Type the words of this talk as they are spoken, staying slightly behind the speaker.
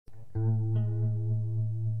Hey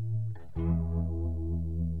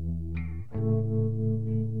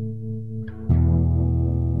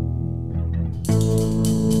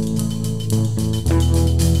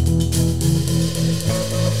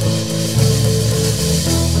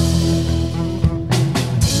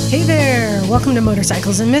there! Welcome to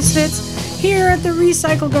Motorcycles and Misfits here at the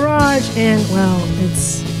Recycle Garage. And, well,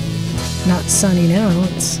 it's not sunny now.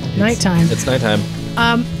 It's nighttime. It's nighttime.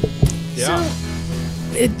 So,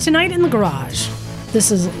 tonight in the garage,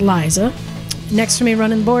 this is Liza. Next to me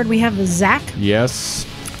running the board, we have Zach. Yes.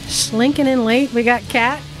 Slinking in late, we got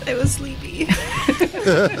Kat. I was sleepy.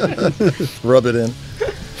 Rub it in.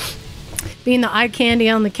 Being the eye candy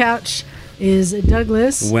on the couch is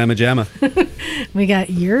Douglas. Whamma jamma. We got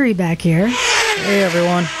Yuri back here. Hey,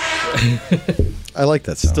 everyone. I like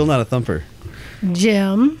that sound. Still not a thumper.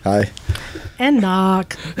 Jim. Hi. And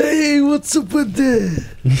Doc. Hey, what's up with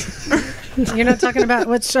that? You're not talking about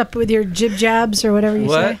what's up with your jib jabs or whatever you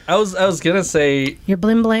What? say? I was gonna say. Your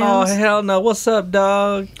blim blams? Oh hell no! What's up,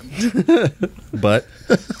 dog? But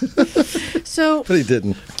So But he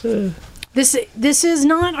didn't. this is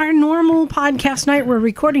not our normal podcast night we're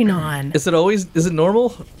recording on. Is it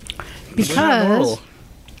normal? Because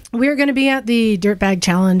we're going to be at the Dirtbag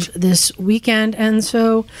Challenge this weekend, and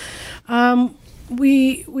so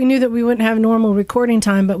we knew that we wouldn't have normal recording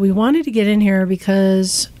time, but we wanted to get in here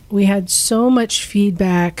because we had so much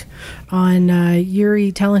feedback on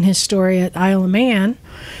Yuri telling his story at Isle of Man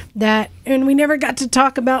and we never got to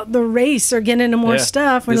talk about the race or get into more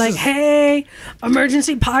stuff. We're like, hey,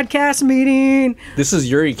 emergency podcast meeting. This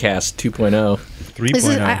is Yuri Cast 2.0.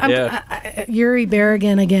 3.0. Yuri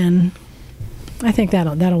Barrigan again. I think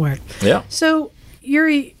that'll work. Yeah. So,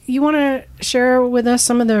 Yuri, you want to share with us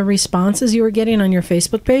some of the responses you were getting on your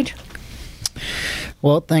Facebook page?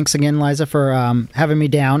 Well, thanks again, Liza, for having me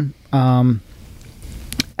down.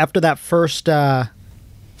 After that first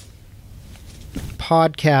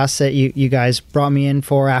podcast that you guys brought me in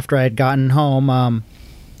for after I had gotten home,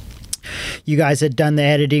 you guys had done the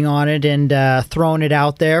editing on it and thrown it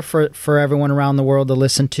out there for everyone around the world to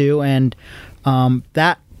listen to. And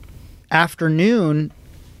that afternoon,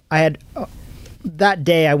 that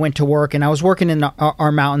day I went to work, and I was working in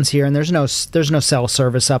our mountains here, and there's no cell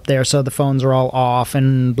service up there, so the phones are all off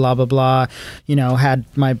and blah blah blah. Had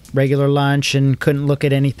my regular lunch and couldn't look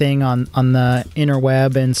at anything on the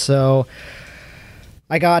interweb, and so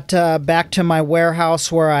I got back to my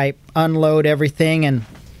warehouse where I unload everything, and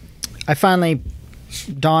I finally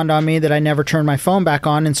dawned on me that I never turned my phone back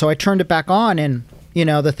on, and so I turned it back on, and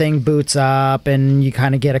the thing boots up, and you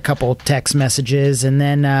kind of get a couple text messages, and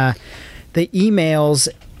then the emails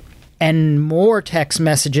and more text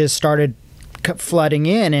messages started flooding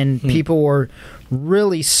in, and people were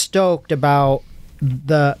really stoked about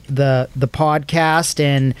the podcast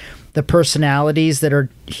and the personalities that are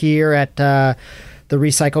here at the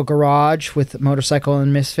Recycle Garage with Motorcycle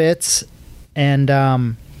and Misfits. And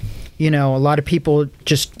a lot of people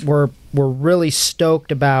just were really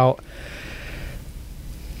stoked about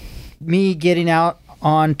me getting out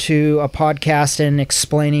onto a podcast and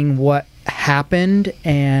explaining what happened,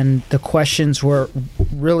 and the questions were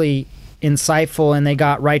really insightful, and they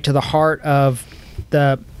got right to the heart of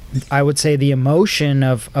I would say the emotion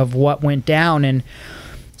of what went down, and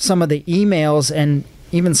some of the emails and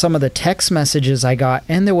even some of the text messages I got.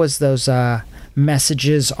 And there was those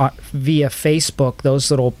messages via Facebook,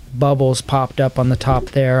 those little bubbles popped up on the top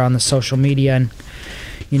there on the social media, and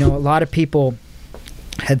a lot of people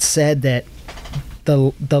had said that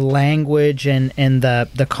the language and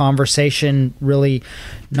the conversation really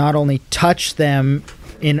not only touched them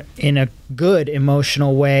in a good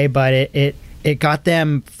emotional way, but it got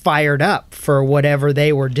them fired up for whatever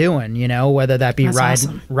they were doing, whether that be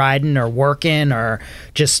riding or working or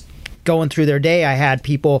just going through their day. I had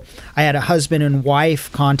a husband and wife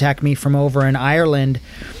contact me from over in Ireland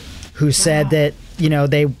who said that,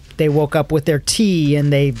 they woke up with their tea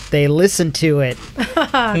and they listened to it.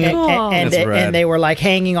 and they were like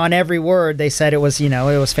hanging on every word. They said it was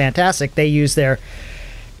fantastic. They used their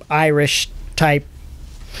Irish type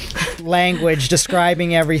language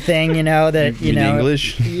describing everything,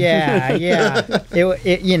 English. Yeah.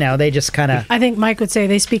 They just kind of. I think Mike would say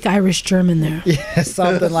they speak Irish German there. Yeah,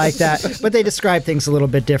 something like that. But they describe things a little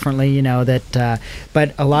bit differently,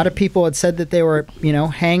 but a lot of people had said that they were,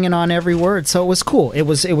 hanging on every word. So it was cool. It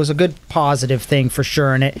was a good positive thing for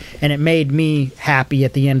sure, and it made me happy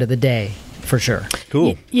at the end of the day. For sure.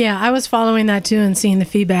 Cool. Yeah, I was following that too and seeing the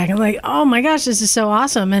feedback. I'm like, oh my gosh, this is so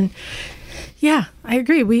awesome. And yeah, I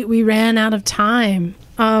agree. We ran out of time.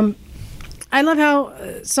 I love how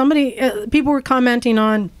people were commenting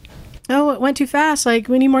on Oh, it went too fast. Like,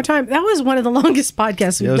 we need more time. That was one of the longest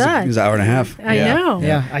podcasts we've done. It was an hour and a half. I know.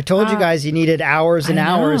 Yeah, I told you guys you needed hours and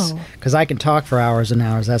hours because I can talk for hours and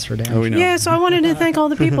hours. That's for damn sure. Yeah, so I wanted to thank all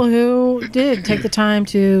the people who did take the time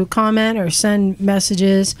to comment or send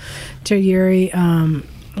messages to Yuri.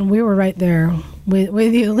 We were right there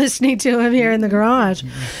with you listening to him here in the garage.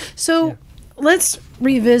 So let's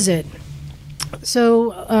revisit. So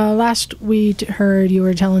last we heard you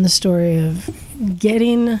were telling the story of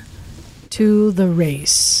getting to the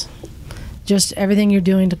race, just everything you're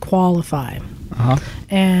doing to qualify.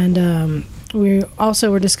 And we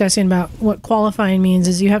also were discussing about what qualifying means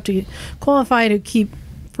is you have to qualify to keep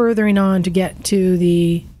furthering on to get to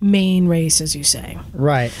the main race, as you say.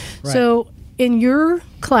 Right. So in your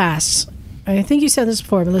class, I think you said this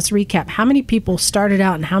before, but let's recap. How many people started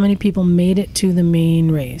out and how many people made it to the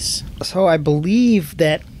main race? So I believe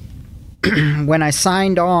that when I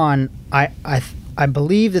signed on, I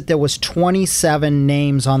believe that there was 27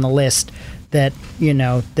 names on the list that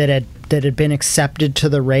that had been accepted to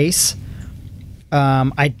the race.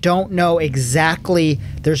 I don't know exactly.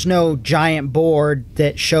 There's no giant board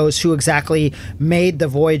that shows who exactly made the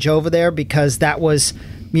voyage over there, because that was,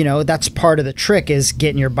 that's part of the trick, is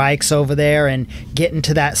getting your bikes over there and getting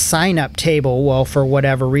to that sign-up table. Well, for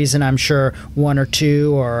whatever reason, I'm sure one or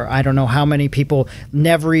two, or I don't know how many people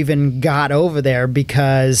never even got over there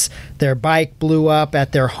because their bike blew up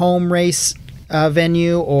at their home race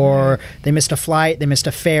venue, or they missed a flight, they missed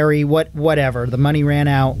a ferry, whatever. The money ran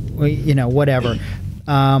out, whatever.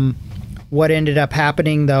 What ended up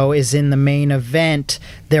happening, though, is in the main event,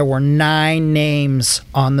 there were 9 names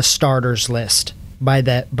on the starters list. By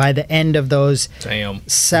the end of those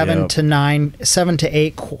 7 to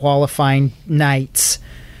 8 qualifying nights.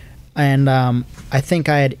 And I think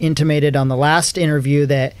I had intimated on the last interview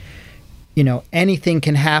that, anything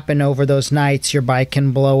can happen over those nights. Your bike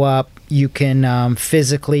can blow up. You can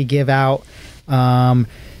physically give out.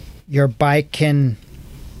 Your bike can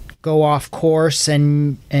go off course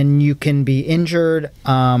and you can be injured.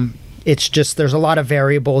 It's just, there's a lot of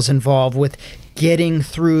variables involved with getting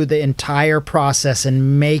through the entire process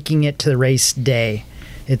and making it to the race day.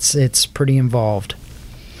 It's pretty involved.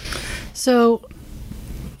 So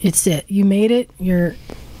it's it. You made it.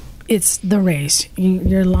 It's the race.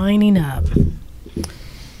 You're lining up.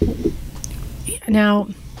 Now,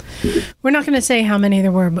 we're not going to say how many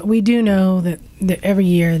there were, but we do know that every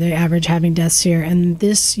year they average having deaths here, and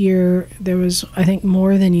this year there was, I think,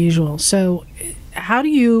 more than usual. So how do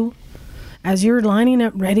you, as you're lining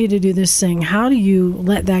up ready to do this thing, how do you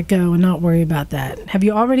let that go and not worry about that? Have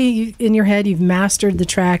you already, in your head, you've mastered the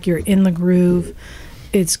track, you're in the groove,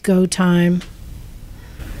 it's go time?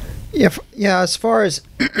 Yeah. As far as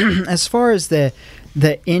the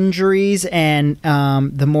injuries and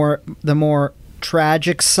the more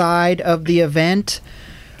tragic side of the event,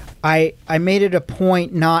 I made it a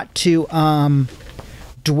point not to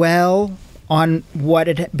dwell on what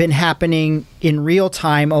had been happening in real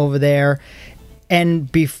time over there.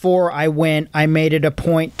 And before I went, I made it a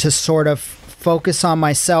point to sort of focus on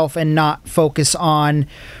myself and not focus on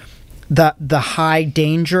the high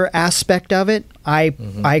danger aspect of it. I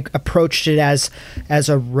approached it as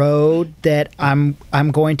a road that I'm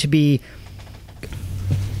going to be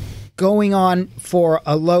going on for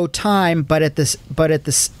a low time, but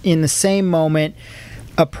in the same moment,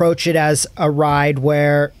 approach it as a ride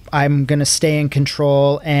where I'm going to stay in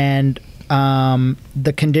control, and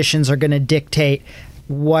the conditions are going to dictate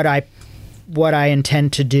what I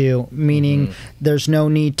intend to do. Meaning, there's no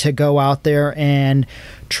need to go out there and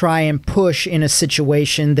try and push in a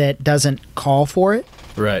situation that doesn't call for it.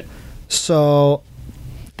 Right. So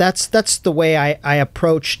that's the way I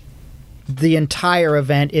approached the entire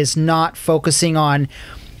event, is not focusing on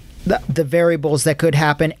the variables that could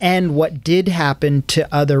happen and what did happen to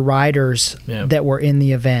other riders that were in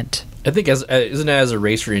the event. I think as a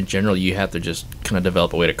racer in general, you have to just kind of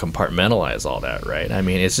develop a way to compartmentalize all that, right? I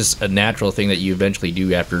mean, it's just a natural thing that you eventually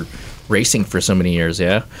do after racing for so many years,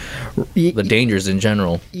 yeah? The dangers in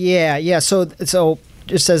general. Yeah. So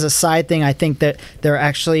just as a side thing, I think that there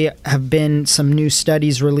actually have been some new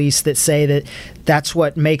studies released that say that that's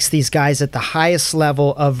what makes these guys at the highest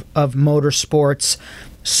level of motorsports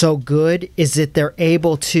so good, is that they're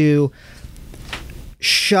able to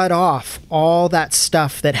shut off all that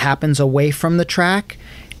stuff that happens away from the track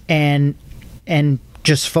and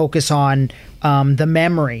just focus on the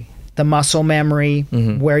memory, the muscle memory,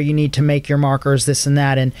 where you need to make your markers, this and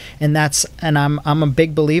that, and I'm a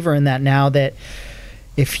big believer in that now, that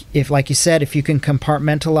if like you said, if you can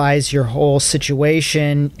compartmentalize your whole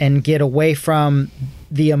situation and get away from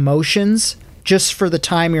the emotions just for the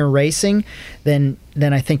time you're racing, then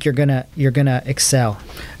I think you're gonna excel.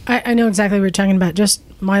 I know exactly what you're talking about. Just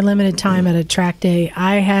my limited time at a track day,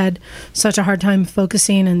 I had such a hard time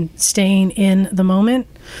focusing and staying in the moment.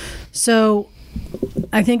 So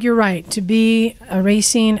I think you're right. To be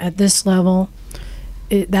racing at this level,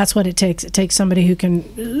 that's what it takes. It takes somebody who can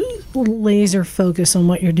laser focus on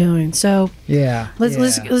what you're doing. So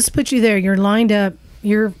let's put you there. You're lined up.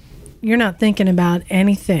 You're not thinking about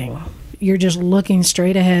anything. You're just looking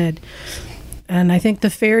straight ahead. And I think the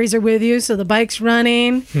fairies are with you, so the bike's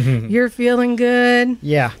running. You're feeling good.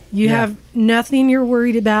 Yeah. You have nothing you're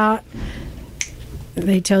worried about.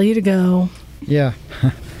 They tell you to go. Yeah.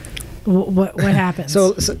 What happens?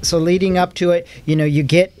 So leading up to it, you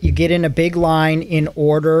get in a big line in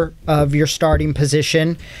order of your starting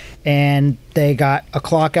position, and they got a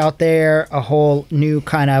clock out there, a whole new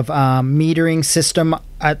kind of metering system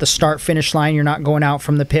at the start-finish line. You're not going out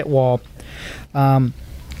from the pit wall.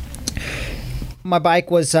 My bike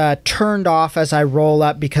was turned off as I roll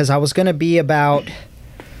up because I was going to be about,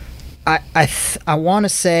 I want to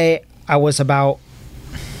say I was about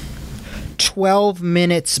 12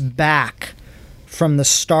 minutes back from the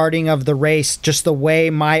starting of the race, just the way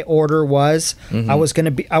my order was. I was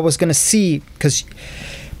going to see, because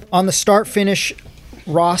on the start-finish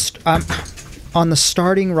roster, on the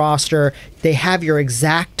starting roster, they have your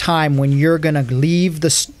exact time when you're going to leave the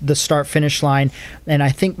start-finish line, and I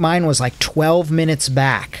think mine was like 12 minutes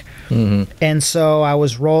back. And so I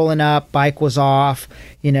was rolling up, bike was off.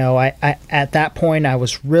 I at that point, I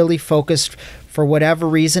was really focused. For whatever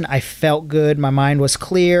reason, I felt good. My mind was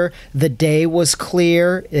clear. The day was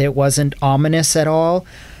clear. It wasn't ominous at all.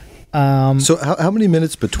 So how many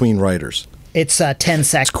minutes between riders? It's 10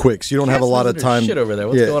 seconds. It's quick, so you don't have a lot of time. Shit over there.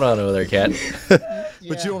 What's going on over there, Kat?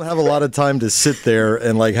 But you don't have a lot of time to sit there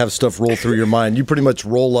and like have stuff roll through your mind. You pretty much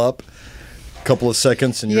roll up a couple of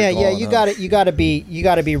seconds and you're gone, you got it. You got to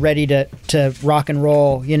be ready to rock and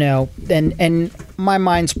roll. And my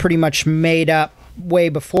mind's pretty much made up way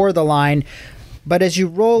before the line. But as you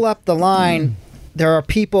roll up the line, there are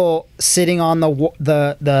people sitting on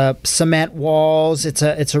the cement walls. It's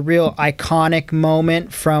a real iconic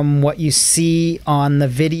moment from what you see on the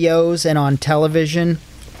videos and on television.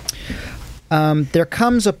 There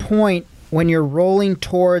comes a point when you're rolling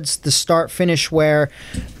towards the start-finish where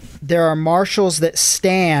there are marshals that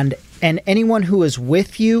stand, and anyone who is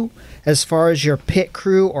with you, as far as your pit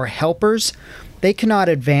crew or helpers, they cannot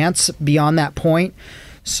advance beyond that point.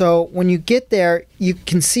 So when you get there, you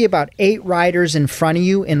can see about 8 riders in front of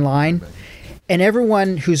you in line, and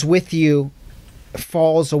everyone who's with you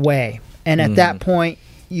falls away. And at that point,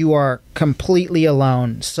 you are completely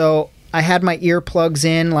alone. So I had my earplugs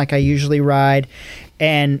in like I usually ride,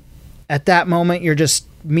 and at that moment, you're just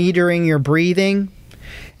metering your breathing,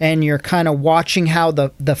 and you're kind of watching how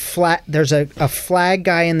there's a flag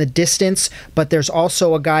guy in the distance, but there's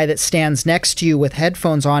also a guy that stands next to you with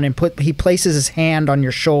headphones on, and he places his hand on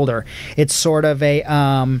your shoulder. It's sort of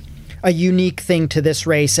a unique thing to this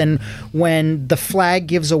race. And when the flag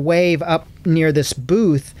gives a wave up near this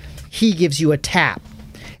booth, he gives you a tap,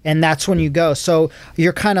 and that's when you go. So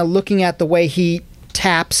you're kind of looking at the way he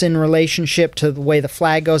taps in relationship to the way the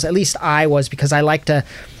flag goes. At least I was, because I like to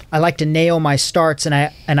nail my starts, and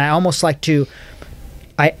I almost like to,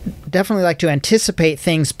 I definitely like to anticipate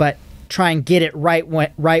things, but try and get it right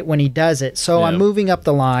when he does it. So I'm moving up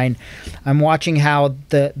the line. I'm watching how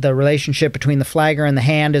the relationship between the flagger and the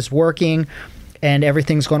hand is working, and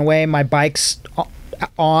everything's going away. My bike's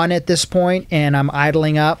on at this point, and I'm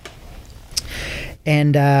idling up.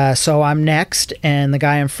 And so I'm next, and the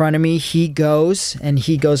guy in front of me, he goes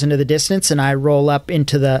into the distance, and I roll up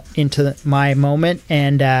into my moment.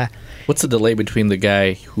 And what's the delay between the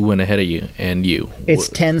guy who went ahead of you and you? It's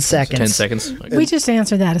 10 seconds. 10 seconds? Okay. We just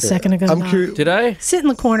answered that a second ago. I'm curious. Did I? Sit in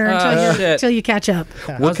the corner until you catch up.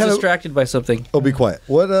 I was distracted by something. Oh, be quiet.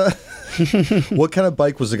 What what kind of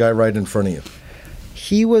bike was the guy right in front of you?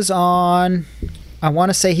 He was on, I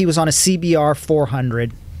want to say he was on a CBR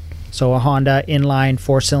 400. So a Honda inline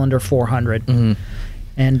 4-cylinder 400.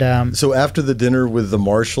 And so after the dinner with the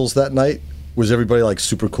marshals that night, was everybody like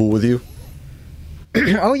super cool with you?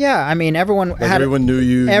 Oh yeah, I mean everyone knew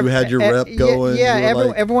you. You had your rep going.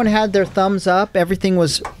 Yeah, everyone had their thumbs up. Everything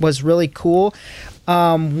was really cool.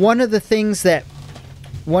 One of the things that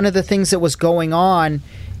was going on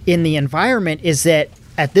in the environment is that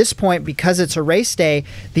at this point, because it's a race day,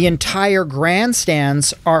 the entire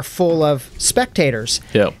grandstands are full of spectators.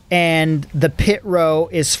 Yeah. And the pit row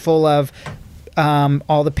is full of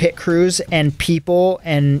all the pit crews and people,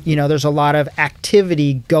 and there's a lot of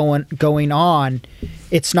activity going on.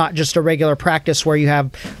 It's not just a regular practice where you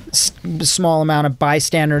have small amount of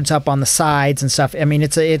bystanders up on the sides and stuff. I mean,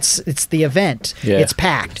 it's the event. Yeah. It's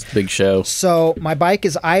packed. It's a big show. So my bike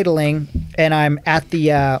is idling, and I'm at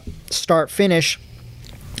the start finish,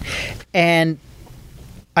 and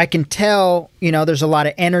I can tell there's a lot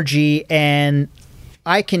of energy, and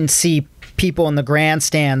I can see people in the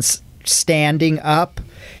grandstands standing up,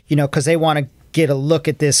 because they want to get a look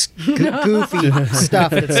at this goofy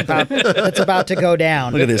stuff that's about to go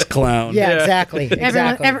down. Look at this clown. Yeah, exactly.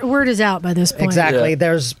 Every word is out by this point. Exactly. Yeah.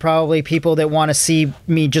 There's probably people that want to see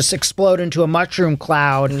me just explode into a mushroom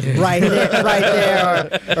cloud right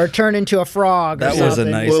there, or turn into a frog. That was a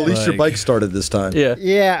nice. Well, at least your bike started this time.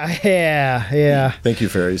 Yeah. Thank you,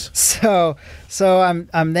 fairies. So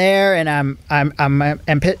I'm there, and I'm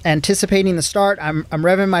anticipating the start. I'm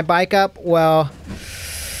revving my bike up. Well,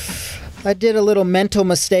 I did a little mental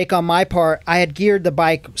mistake on my part. I had geared the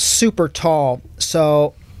bike super tall.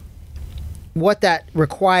 So what that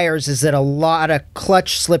requires is that a lot of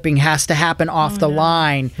clutch slipping has to happen off the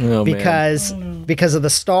line because of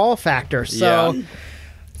the stall factor. So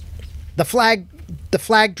the flag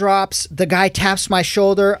drops, the guy taps my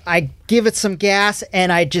shoulder, I give it some gas,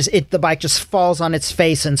 and the bike just falls on its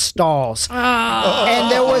face and stalls.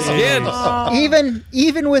 And there was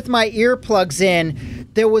even with my earplugs in,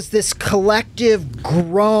 there was this collective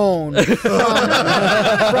groan from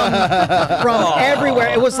everywhere.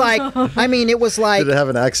 It was like Did it have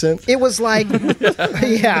an accent? It was like,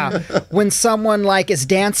 when someone is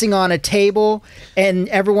dancing on a table and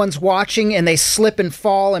everyone's watching and they slip and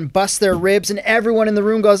fall and bust their ribs and everyone in the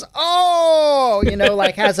room goes, oh,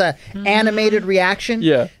 has a animated reaction.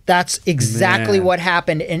 Yeah. That's exactly what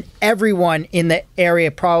happened. And everyone in the area,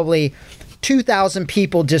 probably 2,000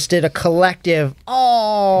 people, just did a collective,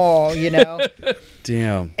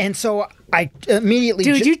 Damn. And so I immediately...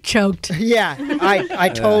 Dude, you choked. Yeah, I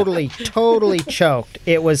totally choked.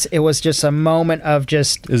 It was just a moment of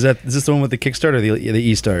just... Is this the one with the kickstart or the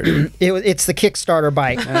e-start? It's the Kickstarter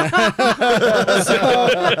bike.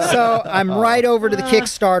 so I'm right over to the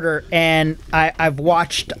Kickstarter, and I've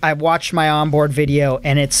watched my onboard video,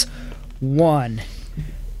 and it's 1,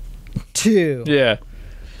 2... Yeah.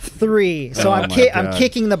 3. So I'm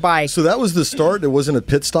kicking the bike. So that was the start? It wasn't a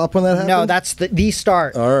pit stop when that happened? No, that's the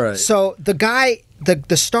start. All right. So the guy,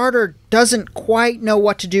 the starter doesn't quite know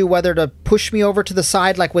what to do, whether to push me over to the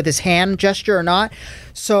side with his hand gesture or not.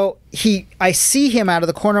 So I see him out of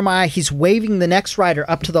the corner of my eye. He's waving the next rider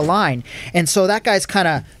up to the line. And so that guy's kind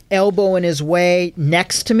of elbowing his way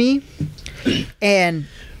next to me. And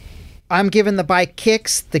I'm giving the bike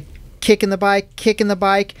kicks, kicking the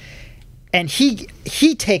bike. And he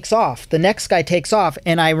takes off. The next guy takes off.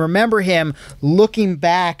 And I remember him looking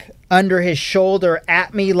back under his shoulder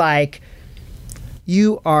at me like,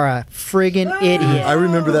 you are a friggin' idiot. I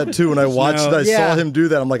remember that too. When I watched it, I saw him do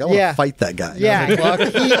that. I'm like, I want to fight that guy. Yeah,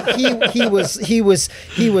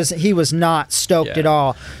 he was not stoked at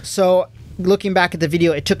all. So looking back at the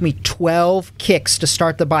video, it took me 12 kicks to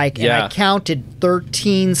start the bike, and I counted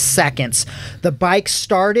 13 seconds. The bike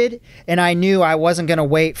started, and I knew I wasn't going to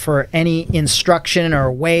wait for any instruction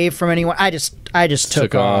or wave from anyone. I just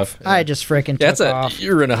took off. Yeah. I just freaking took off.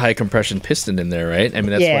 You were in a high compression piston in there, right? I mean,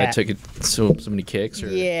 that's why I took it so many kicks. Or...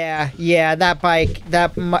 Yeah. That bike,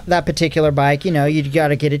 that particular bike, you got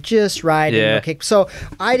to get it just right. Yeah. And kick. So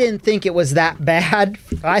I didn't think it was that bad.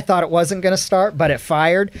 I thought it wasn't going to start, but it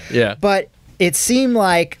fired. Yeah. But it seemed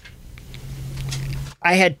like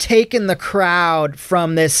I had taken the crowd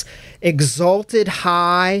from this exalted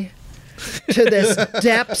high to this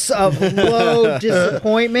depths of low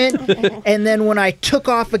disappointment, and then when I took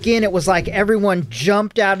off again, it was like everyone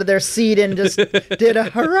jumped out of their seat and just did a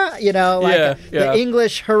hurrah, the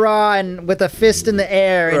English hurrah, and with a fist in the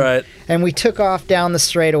air, and we took off down the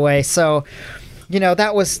straightaway. So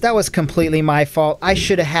that was completely my fault. I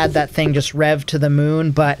should have had that thing just rev to the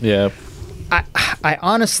moon, but I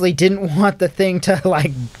honestly didn't want the thing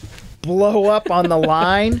to blow up on the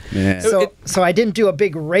line. So I didn't do a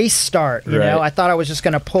big race start, you know. I thought I was just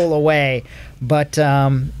going to pull away, but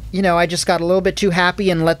I just got a little bit too happy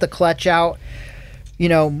and let the clutch out,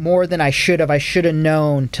 more than I should have. I should have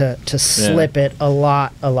known to slip it a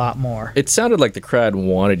lot more. It sounded like the crowd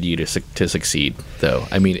wanted you to succeed, though.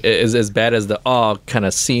 I mean, as bad as the kind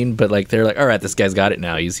of scene, but they're like, all right, this guy's got it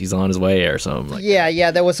now. He's on his way or something.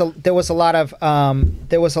 There was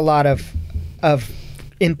a lot of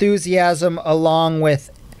enthusiasm along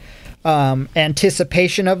with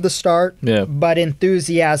anticipation of the start, but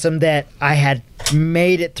enthusiasm that I had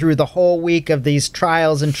made it through the whole week of these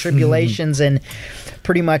trials and tribulations, and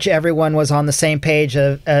pretty much everyone was on the same page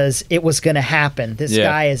as it was going to happen. This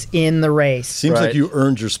guy is in the race. Seems like you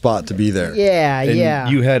earned your spot to be there. Yeah, And yeah.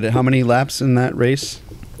 you had how many laps in that race?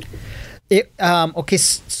 Okay,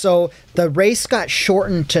 so the race got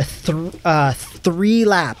shortened to 3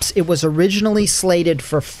 laps. It was originally slated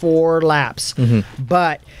for 4 laps,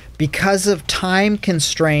 but because of time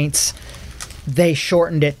constraints, they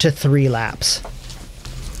shortened it to 3 laps.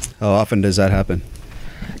 How often does that happen?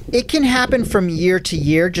 It can happen from year to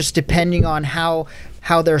year, just depending on how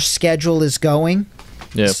their schedule is going.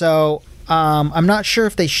 Yeah. So I'm not sure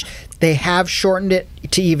if they have shortened it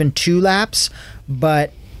to even 2 laps,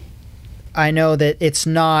 but I know that it's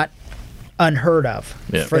not unheard of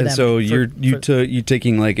for And them. so you're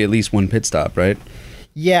taking like at least 1 pit stop, right?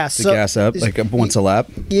 Yeah, To gas up like once a lap.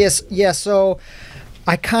 Yes, yeah. So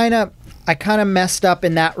I kind of messed up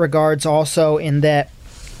in that regards also, in that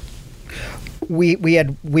we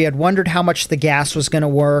had wondered how much the gas was going to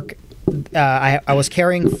work. I was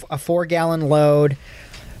carrying a 4-gallon load.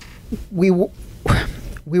 We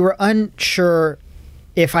were unsure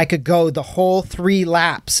if I could go the whole 3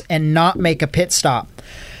 laps and not make a pit stop,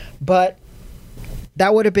 but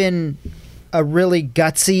that would have been a really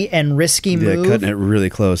gutsy and risky move. Yeah, cutting it really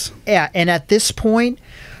close. Yeah, and at this point,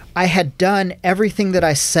 I had done everything that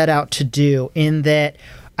I set out to do, in that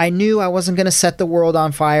I knew I wasn't going to set the world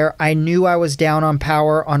on fire. I knew I was down on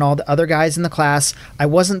power on all the other guys in the class. I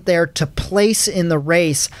wasn't there to place in the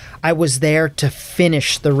race. I was there to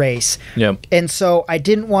finish the race. Yeah. And so I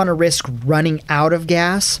didn't want to risk running out of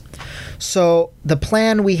gas. So the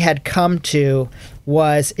plan we had come to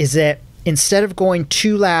is that instead of going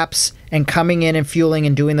 2 laps and coming in and fueling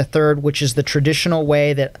and doing the 3rd, which is the traditional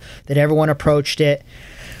way that everyone approached it,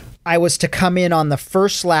 I was to come in on the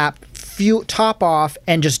first lap, top off,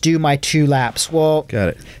 and just do my 2 laps. Well, Got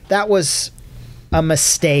it. That was a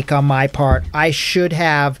mistake on my part. I should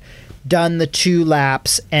have done the 2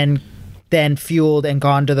 laps and then fueled and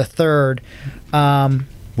gone to the 3rd.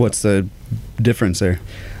 What's the difference there?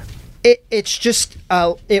 It's just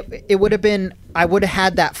it would have been, I would have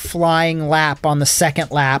had that flying lap on the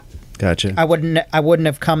 2nd lap. Gotcha. I wouldn't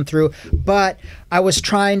have come through, but I was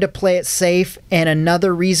trying to play it safe. And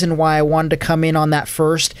another reason why I wanted to come in on that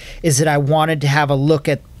first is that I wanted to have a look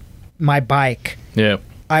at my bike. Yeah.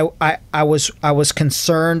 I was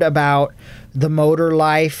concerned about the motor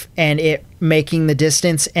life and it making the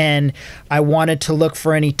distance, and I wanted to look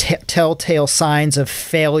for any telltale signs of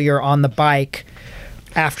failure on the bike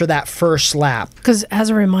after that first lap. Because as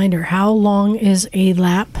a reminder, how long is a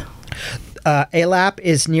lap? A lap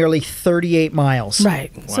is nearly 38 miles.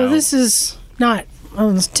 Right. So this is not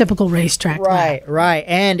a typical racetrack lap. Right.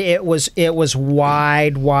 And it was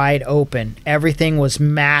wide open. Everything was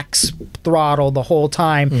max throttle the whole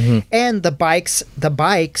time. And the bikes,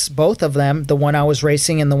 both of them, the one I was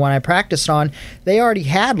racing and the one I practiced on, they already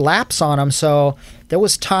had laps on them. So there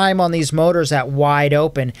was time on these motors at wide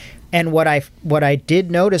open. And what I did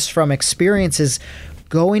notice from experience is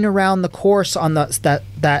going around the course on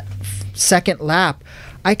that 2nd lap,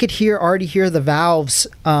 I could already hear the valves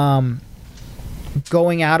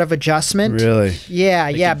going out of adjustment. Really?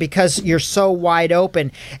 Yeah, because you're so wide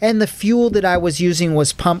open. And the fuel that I was using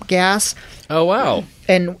was pump gas. Oh, wow.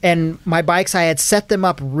 And my bikes, I had set them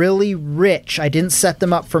up really rich. I didn't set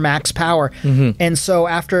them up for max power. And so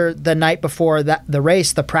after the night before the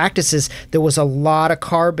race, the practices, there was a lot of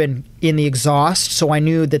carbon in the exhaust. So I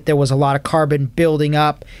knew that there was a lot of carbon building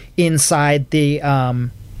up inside the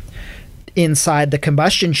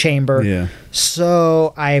combustion chamber. Yeah.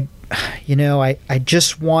 So I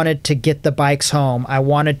just wanted to get the bikes home. I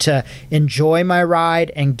wanted to enjoy my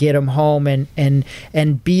ride and get them home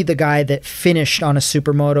and be the guy that finished on a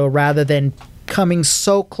supermoto rather than coming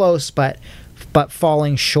so close but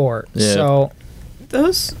falling short. Yeah. So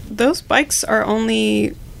those bikes are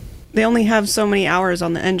only have so many hours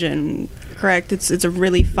on the engine. Correct. It's a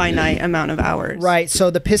really finite amount of hours. Right. So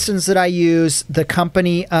the pistons that I use, the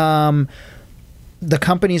company's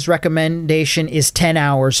recommendation is 10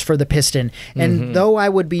 hours for the piston. And though I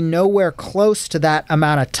would be nowhere close to that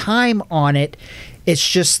amount of time on it, it's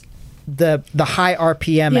just the high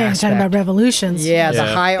RPM Yeah, aspect. talking about revolutions. Yeah, the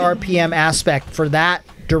high RPM aspect for that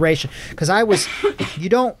duration. Because you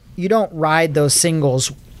don't ride those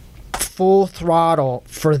singles full throttle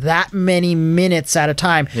for that many minutes at a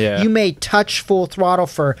time. Yeah. You may touch full throttle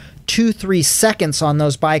for 2-3 seconds on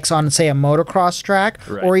those bikes on, say, a motocross track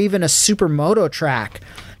or even a supermoto track.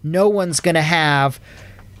 No one's going to have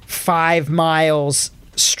 5 miles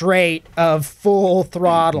straight of full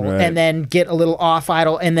throttle Right. and then get a little off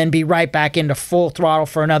idle and then be right back into full throttle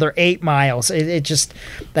for another 8 miles. It just,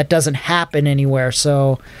 that doesn't happen anywhere.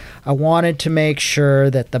 So I wanted to make sure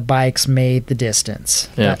that the bikes made the distance.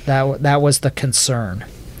 Yeah. That was the concern.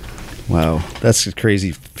 Wow, that's a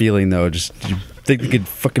crazy feeling though. Just you think it could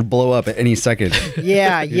fucking blow up at any second.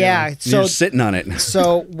 Yeah. You're So just sitting on it.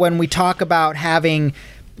 So when we talk about having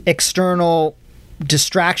external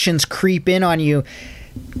distractions creep in on you,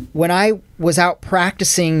 when I was out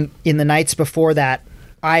practicing in the nights before that,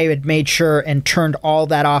 I had made sure and turned all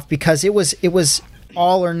that off because it was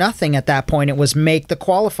all or nothing at that point. It was make the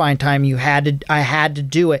qualifying time. I had to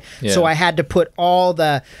do it. Yeah. So I had to put all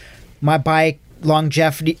my bike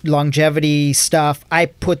longevity stuff. I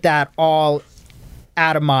put that all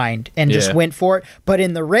out of mind and just Yeah. went for it. But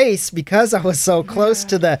in the race, because I was so close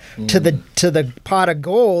to the pot of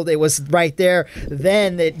gold, it was right there.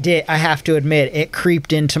 Then I have to admit, it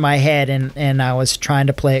creeped into my head, and I was trying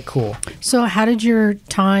to play it cool. So how did your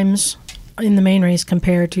times in the main race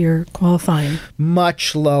compare to your qualifying?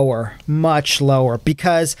 Much lower,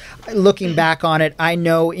 because looking back on it, I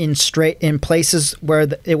know in places where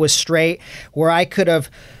it was straight, where I could have.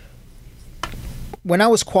 When I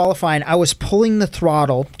was qualifying, I was pulling the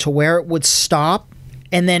throttle to where it would stop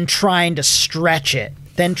and then trying to stretch it.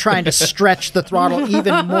 Then trying to stretch the throttle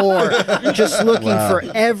even more, just looking for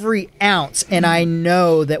every ounce. And I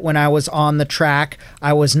know that when I was on the track,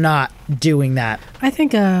 I was not doing that. I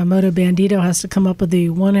think Moto Bandito has to come up with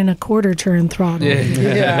the 1 1/4 turn throttle.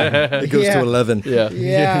 Yeah. It goes to 11. Yeah.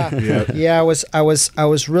 Yeah. I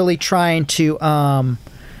was really trying to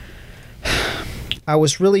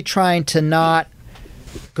not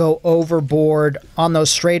go overboard on those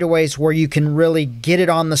straightaways where you can really get it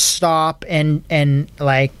on the stop and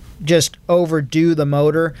like just overdo the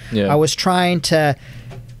motor. Yeah. I was trying to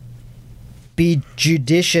be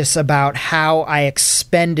judicious about how I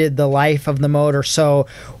expended the life of the motor. So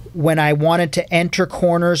when I wanted to enter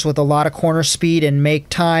corners with a lot of corner speed and make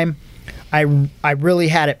time, I really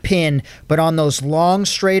had it pinned. But on those long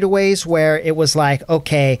straightaways where it was like,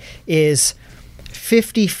 okay, is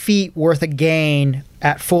 50 feet worth of gain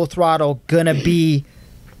at full throttle gonna be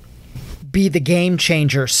the game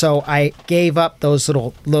changer? So I gave up those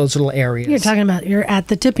little areas. You're talking about you're at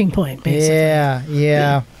the tipping point, basically.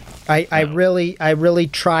 Yeah. I really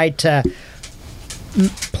tried to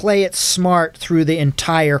play it smart through the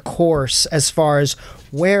entire course as far as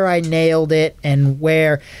where I nailed it and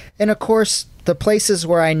of course the places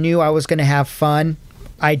where I knew I was going to have fun,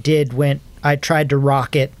 I tried to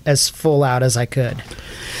rock it as full out as I could.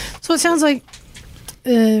 So it sounds like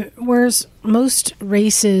whereas most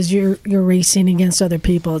races you're racing against other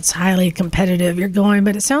people, it's highly competitive, you're going,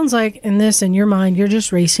 but it sounds like in your mind, you're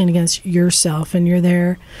just racing against yourself and you're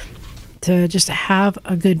there to just have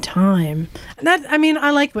a good time. And I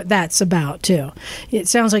like what that's about too. It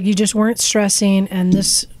sounds like you just weren't stressing and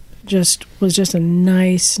this was just a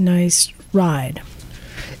nice ride.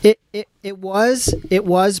 It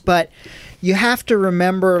was, but you have to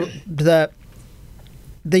remember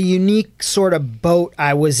the unique sort of boat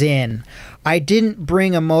I was in. I didn't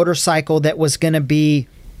bring a motorcycle that was going to be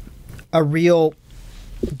a real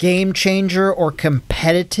game changer or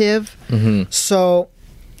competitive. Mm-hmm. So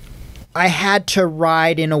I had to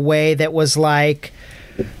ride in a way that was like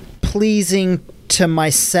pleasing to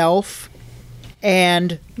myself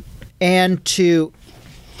and to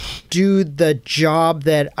do the job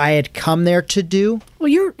that I had come there to do. Well,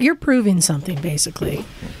 you're proving something basically.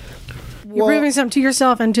 You're Well, proving something to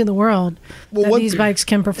yourself and to the world that these bikes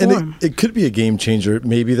can perform. And it could be a game changer.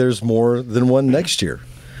 Maybe there's more than one next year.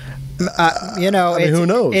 who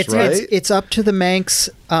knows, right? It's up to the Manx.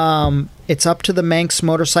 It's up to the Manx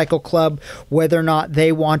Motorcycle Club whether or not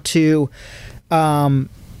they want to,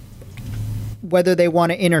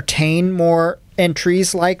 entertain more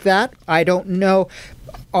entries like that. I don't know.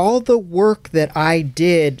 All the work that I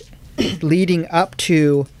did leading up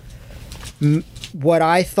to what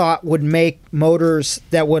I thought would make motors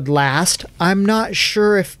that would last, I'm not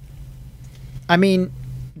sure if. I mean,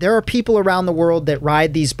 there are people around the world that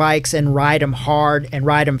ride these bikes and ride them hard and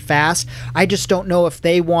ride them fast. I just don't know if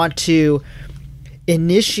they want to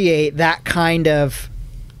initiate that kind of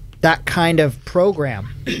program.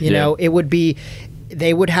 You know, it would be,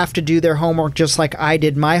 they would have to do their homework just like I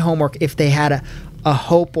did my homework if they had a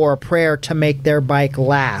hope or a prayer to make their bike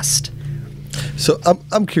last. So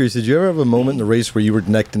I'm curious. Did you ever have a moment in the race where you were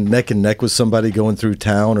neck and neck with somebody going through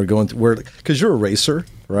town or going where? Because you're a racer,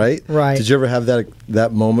 right? Right. Did you ever have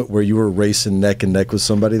that moment where you were racing neck and neck with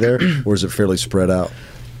somebody there, or is it fairly spread out?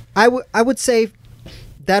 I would say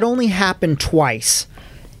that only happened twice,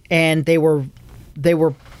 and they were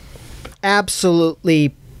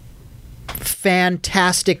absolutely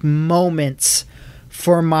fantastic moments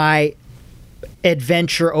for my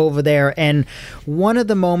adventure over there. And one of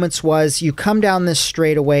the moments was you come down this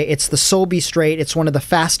straightaway. It's the Solby Strait. It's one of the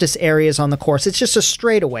fastest areas on the course. It's just a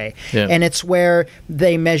straightaway, and it's where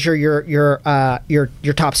they measure your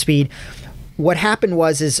top speed. What happened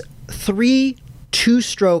is 3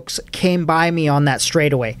 two-strokes came by me on that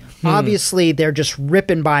straightaway. Obviously, they're just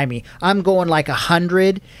ripping by me. I'm going like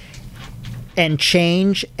 100 and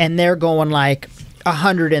change, and they're going like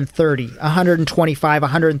 130, 125,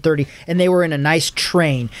 130, and they were in a nice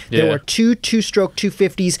train. There were two-stroke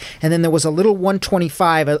 250s, and then there was a little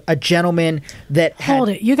 125, a gentleman that Hold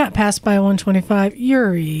it. You got passed by a 125.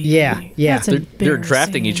 Yuri. Yeah. They're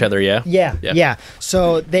drafting each other, Yeah.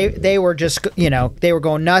 So they were just, they were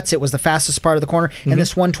going nuts. It was the fastest part of the corner, and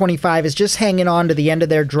this 125 is just hanging on to the end of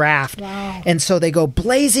their draft. Wow. And so they go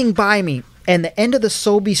blazing by me. And the end of the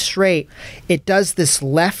Solby Strait, it does this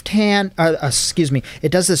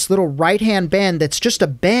it does this little right-hand bend that's just a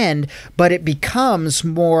bend, but it becomes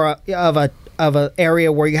more of a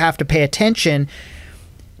area where you have to pay attention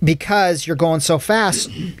because you're going so fast,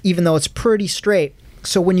 even though it's pretty straight.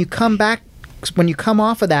 So when you come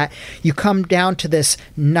off of that, you come down to this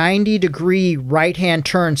 90-degree right-hand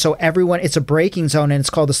turn. So it's a braking zone, and it's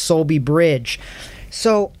called the Solby Bridge.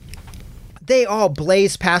 So they all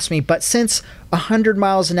blaze past me, but since 100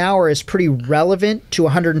 miles an hour is pretty relevant to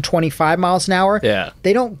 125 miles an hour,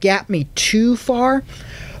 they don't gap me too far.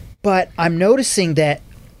 But I'm noticing that,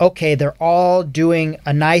 okay, they're all doing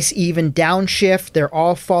a nice even downshift. They're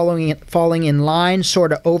all falling in line,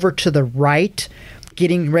 sort of over to the right,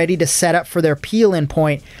 getting ready to set up for their peel-in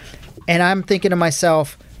point. And I'm thinking to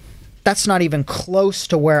myself, that's not even close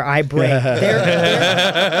to where I brake.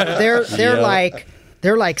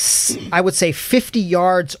 They're like I would say 50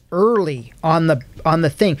 yards early on the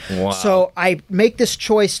thing. Wow. So I make this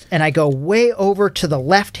choice and I go way over to the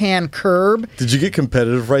left-hand curb. Did you get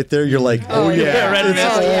competitive right there? You're like, red it's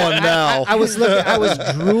on now. I was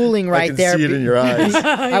drooling right there. I can see it in your eyes.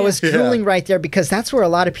 I was drooling right there because that's where a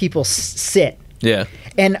lot of people sit. Yeah.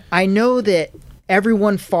 And I know that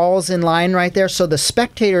everyone falls in line right there. So the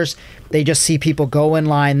spectators, they just see people go in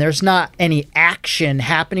line. There's not any action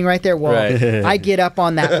happening right there. Well, I get up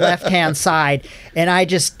on that left-hand side, and I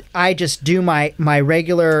just do my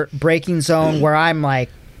regular braking zone where I'm like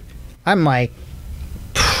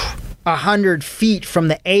 100 feet from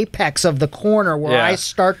the apex of the corner where I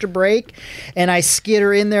start to brake, and I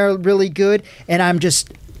skitter in there really good, and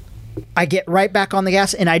I get right back on the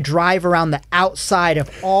gas, and I drive around the outside of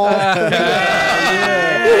all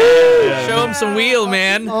Show him some wheel,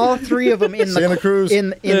 man. all 3 of them in Santa Cruz.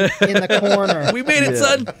 in the corner. We made it,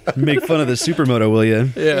 son. Make fun of the supermoto, will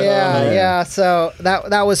you? Yeah. So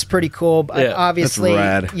that was pretty cool. But Yeah. obviously,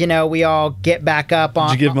 That's rad. we all get back up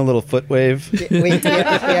on. Did you give him a little foot wave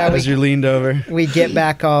as you leaned over? we get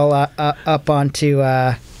back all up onto.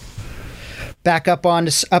 Back up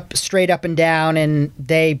straight up and down, and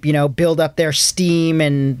they build up their steam,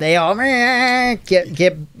 and they all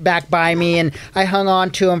get back by me, and I hung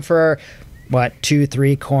on to them for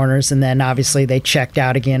 2-3 corners, and then obviously they checked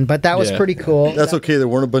out again. But that was pretty cool. That's okay. There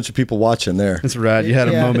weren't a bunch of people watching there. That's rad. You had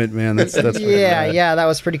a moment, man. That's rad. That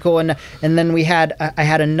was pretty cool. And then I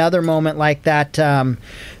had another moment like that.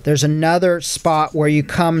 There's another spot where you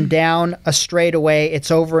come down a straightaway.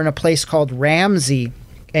 It's over in a place called Ramsey.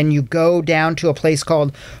 And you go down to a place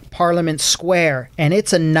called Parliament Square, and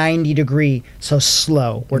it's a 90-degree, so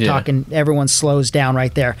slow. We're talking, everyone slows down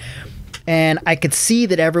right there. And I could see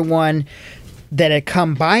that everyone that had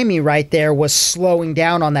come by me right there was slowing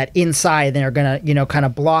down on that inside. They're going to, kind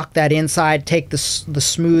of block that inside, take the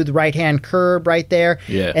smooth right-hand curb right there.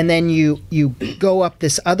 Yeah. And then you go up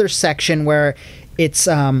this other section where it's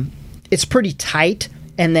pretty tight,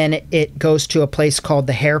 and then it goes to a place called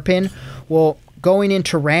the Hairpin. Well, going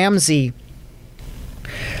into Ramsey,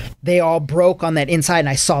 they all broke on that inside, and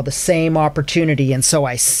I saw the same opportunity, and so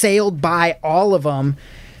I sailed by all of them,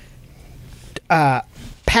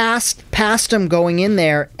 past them going in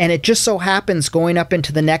there, and it just so happens going up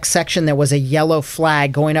into the next section there was a yellow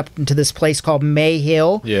flag going up into this place called May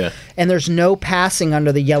Hill. Yeah. And there's no passing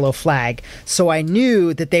under the yellow flag. So I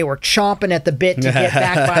knew that they were chomping at the bit to get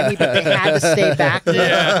back by me, but they had to stay back.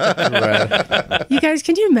 You guys,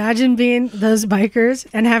 can you imagine being those bikers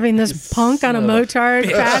and having this punk on a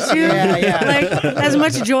motard pass you? Like, as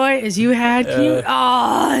much joy as you had,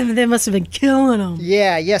 they must have been killing them.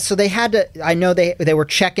 Yeah. So they had to. I know they were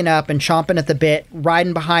checking up and chomping at the bit,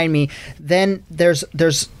 riding behind me. Then there's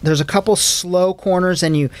a couple slow corners,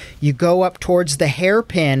 and you go up towards the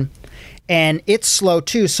Hairpin, and it's slow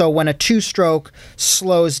too. So when a two-stroke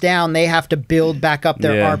slows down, they have to build back up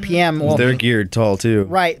their RPM. Well, they're geared tall too.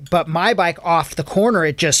 Right, but my bike off the corner,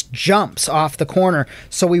 it just jumps off the corner.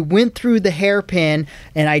 So we went through the hairpin,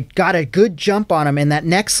 and I got a good jump on them. And that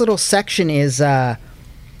next little section is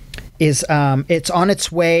it's on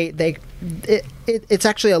its way. It's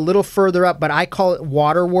actually a little further up, but I call it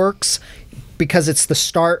Waterworks, because it's the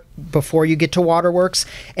start before you get to Waterworks,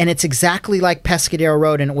 and it's exactly like Pescadero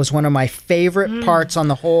Road, and it was one of my favorite parts on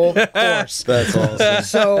the whole course. That's awesome.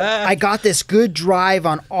 So I got this good drive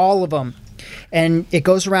on all of them, and it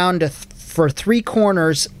goes around for 3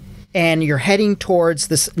 corners, and you're heading towards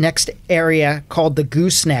this next area called the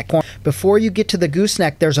Gooseneck. Before you get to the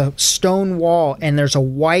Gooseneck, there's a stone wall, and there's a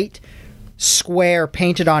white square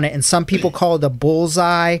painted on it, and some people call it a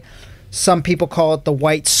bullseye, some people call it the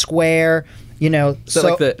white square. You know, is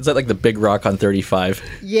that like the big rock on 35?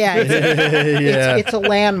 Yeah, it's a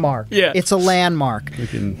landmark. Yeah, it's a landmark.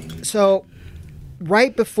 So,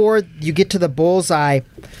 right before you get to the bullseye,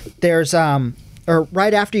 there's or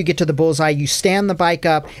right after you get to the bullseye, you stand the bike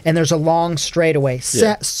up, and there's a long straightaway,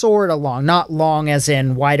 sort of long, not long as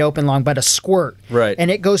in wide open long, but a squirt. Right.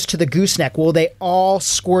 And it goes to the Gooseneck. Well, they all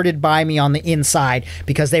squirted by me on the inside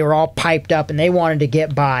because they were all piped up and they wanted to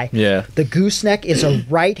get by. Yeah. The Gooseneck is a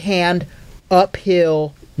right-hand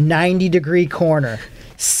uphill 90-degree corner.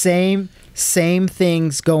 Same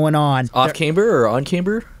things going on. Off camber or on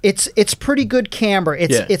camber? It's pretty good camber.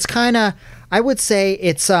 It's kind of, I would say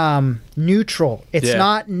it's neutral. It's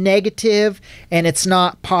not negative and it's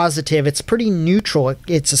not positive. It's pretty neutral.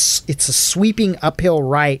 It's a sweeping uphill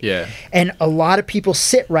right. Yeah. And a lot of people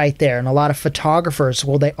sit right there, and a lot of photographers,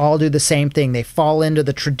 well, they all do the same thing. They fall into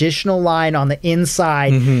the traditional line on the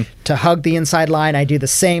inside to hug the inside line. I do the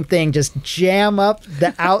same thing. Just jam up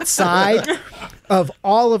the outside of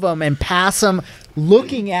all of them and pass them,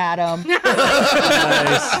 looking at them,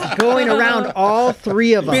 going around all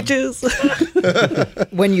 3 of them.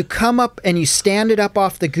 Bitches. When you come up and you stand it up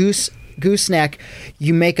off the gooseneck,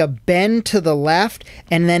 you make a bend to the left,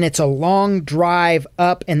 and then it's a long drive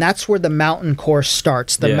up, and that's where the mountain course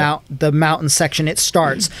starts. The mountain section, it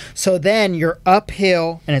starts. So then you're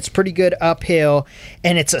uphill, and it's pretty good uphill,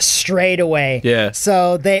 and it's a straightaway. Yeah.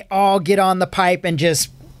 So they all get on the pipe and just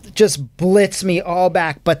blitz me all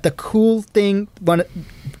back. But the cool thing,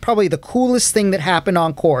 probably the coolest thing that happened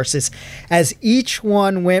on course, is as each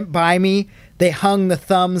one went by me, they hung the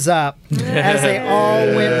thumbs up as they all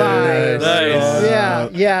went by. Nice.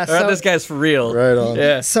 Yeah. So this guy's for real. Right on.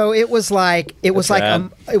 Yeah. So it was like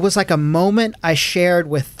a moment I shared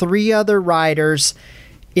with 3 other riders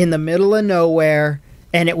in the middle of nowhere,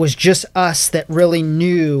 and it was just us that really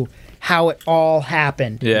knew how it all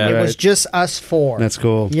happened. Yeah. It was just us 4. That's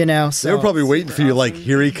cool. You know, so They were probably waiting for you, like,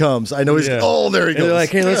 here he comes. I know he's. Oh, there he goes. They're like,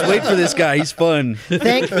 hey, let's wait for this guy. He's fun.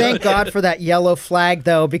 Thank God for that yellow flag,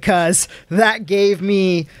 though, because that gave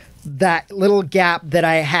me that little gap that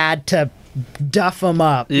I had to duff them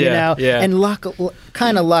up. You know, and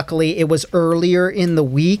luckily, it was earlier in the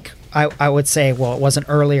week. I would say, well, it wasn't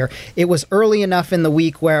earlier. It was early enough in the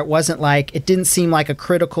week where it didn't seem like a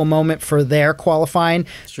critical moment for their qualifying.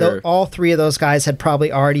 Sure. All 3 of those guys had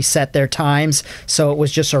probably already set their times, so it was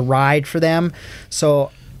just a ride for them.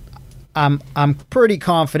 So I'm pretty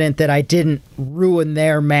confident that I didn't ruin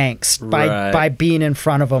their Manx by being in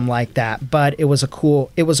front of them like that. But it was a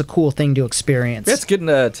cool thing to experience. It's good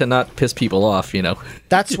to not piss people off, you know.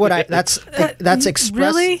 That's what that's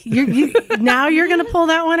express. Really? You now you're going to pull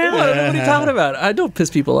that one out? What are you talking about? I don't piss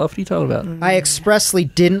people off. What are you talking about? I expressly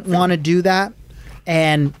didn't want to do that,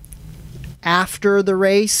 and after the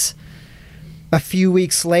race, a few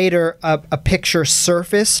weeks later, a picture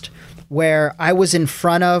surfaced where I was in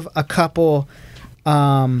front of a couple,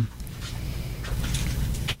 I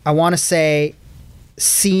want to say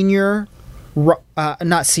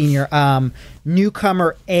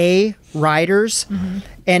newcomer A riders.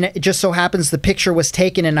 And it just so happens the picture was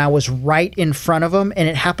taken and I was right in front of them. And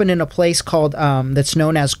it happened in a place called, that's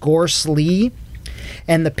known as Gorse Lee.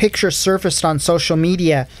 And the picture surfaced on social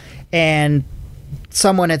media, and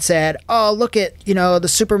someone had said, "Oh, look at, the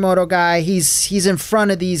supermoto guy. He's in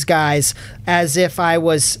front of these guys," as if I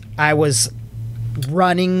was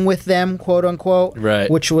running with them, quote unquote, right?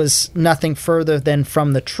 Which was nothing further than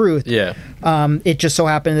from the truth. Yeah. It just so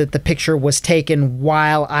happened that the picture was taken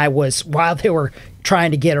while they were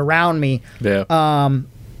trying to get around me. Yeah.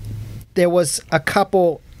 There was a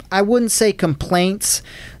couple, I wouldn't say complaints.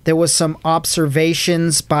 There was some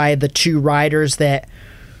observations by the 2 riders that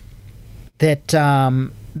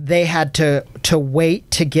they had to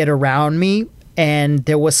wait to get around me, and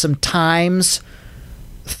there was some times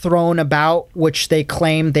thrown about, which they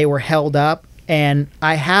claimed they were held up. And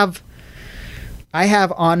I have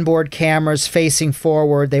onboard cameras facing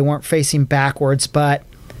forward. They weren't facing backwards, but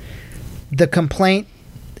the complaint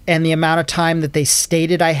and the amount of time that they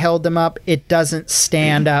stated I held them up, it doesn't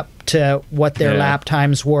stand up to what their lap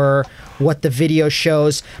times were, what the video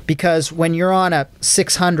shows. Because when you're on a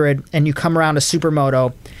 600 and you come around a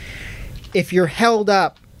supermoto, if you're held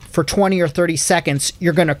up for 20 or 30 seconds,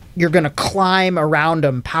 you're gonna climb around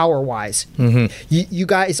them power wise. You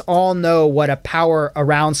guys all know what a power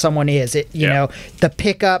around someone is. You know, the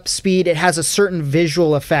pickup speed, it has a certain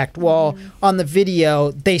visual effect. Well, on the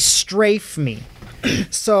video, they strafe me.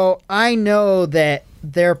 So I know that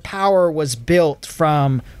their power was built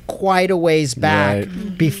from quite a ways back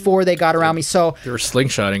before they got around me. So They were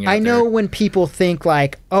slingshotting. I know when people think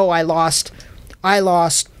like, oh, I lost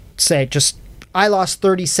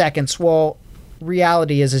 30 seconds. Well,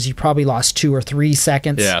 reality is you probably lost 2 or 3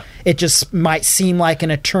 seconds. Yeah. It just might seem like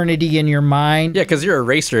an eternity in your mind. Yeah, because you're a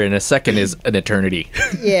racer, and a second is an eternity.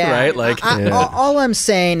 Yeah. Right? Like, all I'm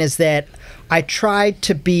saying is that I tried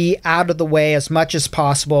to be out of the way as much as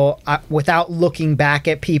possible without looking back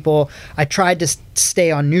at people. I tried to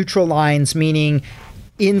stay on neutral lines, meaning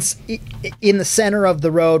in the center of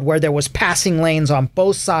the road where there was passing lanes on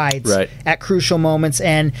both sides at crucial moments.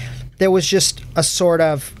 And there was just a sort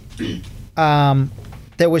of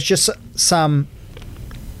there was just some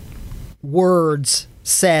words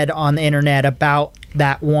said on the internet about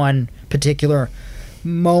that one particular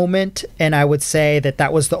moment, and I would say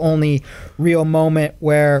that was the only real moment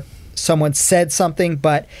where someone said something.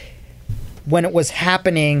 But when it was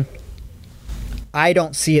happening, I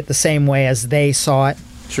don't see it the same way as they saw it.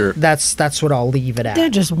 Sure. That's what I'll leave it at. They're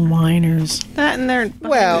just whiners. That and they're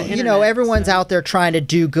Well, you know, everyone's out there trying to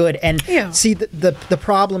do good, and see, the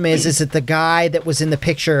problem is that the guy that was in the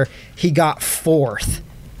picture, he got fourth,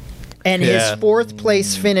 and his fourth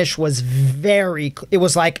place finish was it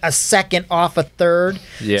was like a second off a third.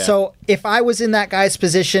 Yeah. So if I was in that guy's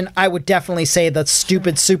position, I would definitely say the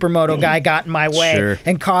stupid supermoto guy got in my way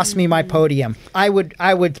and cost me my podium. I would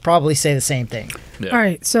probably say the same thing. Yeah. All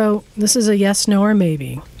right, so this is a yes, no, or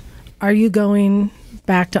maybe. Are you going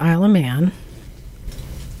back to Isle of Man?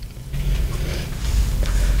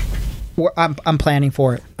 I'm planning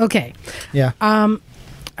for it. Okay. Yeah.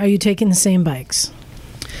 Are you taking the same bikes?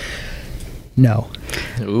 No.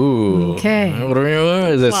 Ooh. Okay. What are we,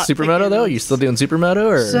 is it Supermoto, though? You still doing Supermoto?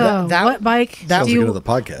 Or? So, what bike Sounds do like you... another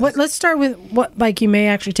podcast. Let's start with what bike you may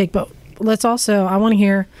actually take, but let's also... I want to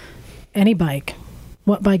hear any bike.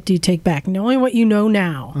 What bike do you take back? Knowing what you know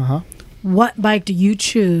now, what bike do you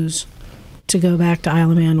choose to go back to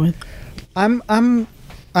Isle of Man with? I'm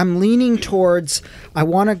leaning towards I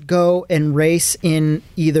want to go and race in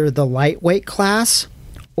either the lightweight class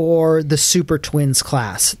or the Super Twins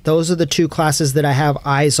class. Those are the two classes that I have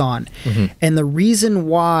eyes on. And the reason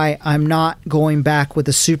why I'm not going back with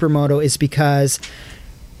the Supermoto is because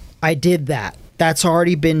I did that. That's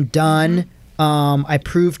already been done. I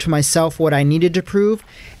proved to myself what I needed to prove,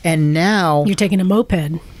 and now You're taking a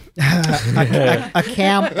moped. a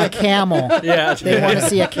camel. Yeah. They want to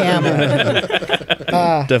see a camel.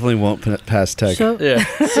 Definitely won't pass tech. So, Yeah.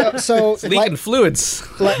 So It's leaking fluids.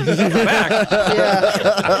 There's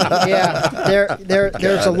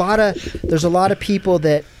a lot of people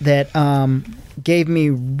that gave me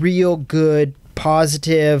real good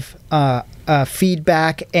positive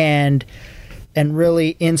feedback and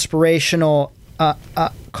really inspirational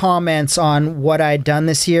comments on what I'd done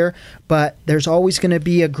this year. But there's always going to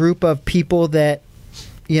be a group of people that,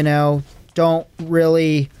 you know, don't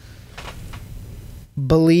really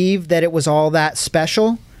believe that it was all that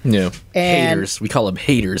special. Yeah. And- Haters. We call them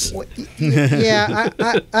haters. Yeah,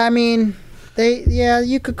 I mean,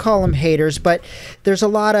 you could call them haters, but there's a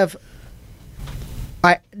lot of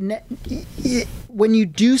when you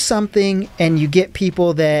do something and you get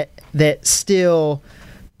people that still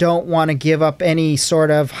don't want to give up any sort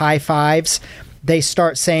of high fives, they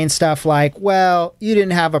start saying stuff like, well, you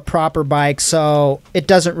didn't have a proper bike, so it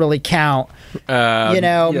doesn't really count.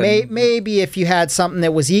 Maybe if you had something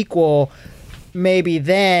that was equal, maybe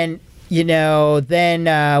then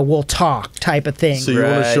we'll talk type of thing. So you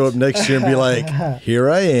want to show up next year and be like, here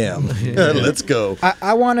I am. Let's go.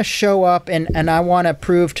 I want to show up and I want to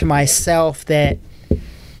prove to myself that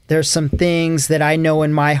there's some things that I know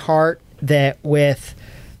in my heart that with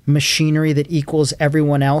machinery that equals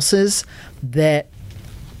everyone else's, that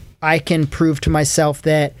I can prove to myself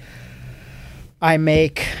that I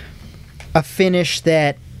make a finish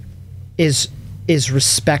that is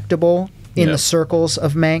respectable in the circles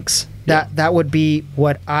of Manx. That would be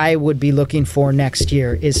what I would be looking for next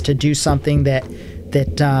year, is to do something that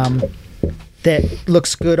that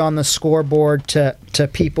looks good on the scoreboard to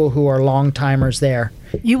people who are long timers there.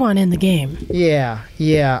 You want in the game. Yeah.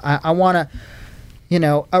 I want to, you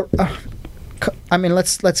know, I mean,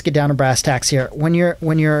 let's get down to brass tacks here. When you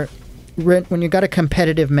got a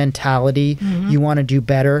competitive mentality, you want to do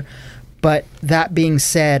better. But that being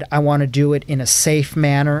said, I want to do it in a safe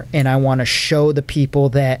manner, and I want to show the people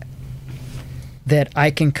that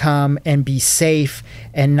I can come and be safe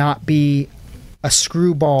and not be a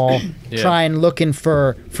screwball trying looking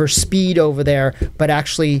for speed over there, but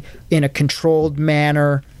actually in a controlled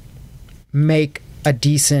manner make a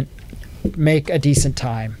decent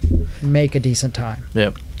time.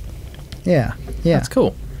 Yep. Yeah. That's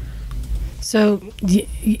cool. So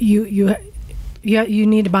you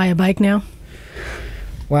need to buy a bike now?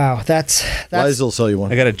 Wow, that's Liza will sell you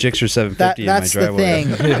one. I got a Gixxer 750 in my that's driveway.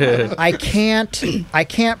 the thing. I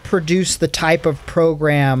can't produce the type of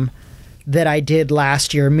program that I did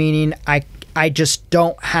last year, meaning I just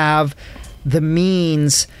don't have the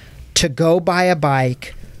means to go buy a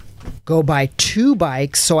bike, go buy 2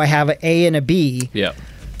 bikes, so I have an A and a B,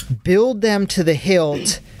 build them to the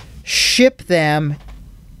hilt, ship them,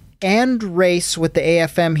 and race with the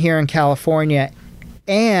AFM here in California,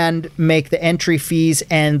 and make the entry fees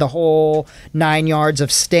and the whole 9 yards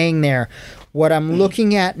of staying there. What I'm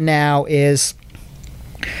looking at now is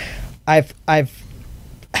I've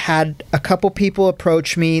had a couple people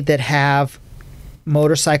approach me that have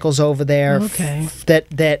motorcycles over there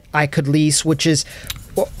that I could lease, which is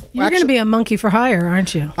You're going to be a monkey for hire,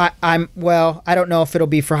 aren't you? I don't know if it'll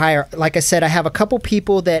be for hire. Like I said, I have a couple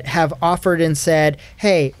people that have offered and said,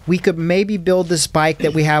 hey, we could maybe build this bike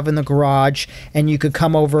that we have in the garage and you could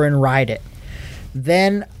come over and ride it.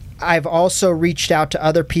 Then I've also reached out to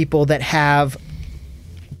other people that have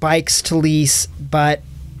bikes to lease, but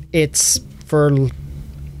it's for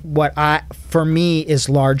for me is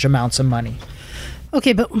large amounts of money.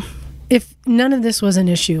 Okay, but if none of this was an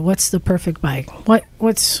issue, what's the perfect bike?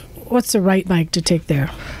 What's the right bike to take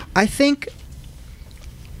there? I think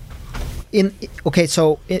and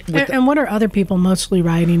what are other people mostly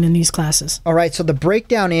riding in these classes? All right, so the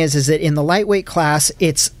breakdown is that in the lightweight class,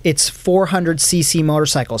 it's 400cc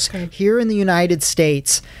motorcycles. Okay. Here in the United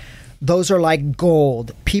States, those are like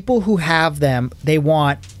gold. People who have them, they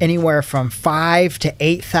want anywhere from $5,000 to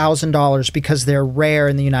 $8,000 because they're rare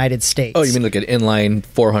in the United States. Oh, you mean like an inline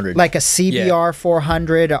 400? Like a CBR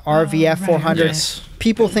 400, a RVF 400. Yes.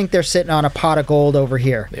 People think they're sitting on a pot of gold over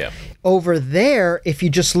here. Yeah. Over there, if you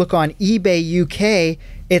just look on eBay UK,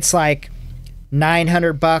 it's like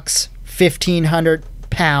 $900, 1,500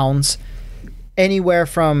 pounds, anywhere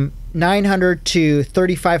from 900 to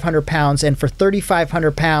 3,500 pounds, and for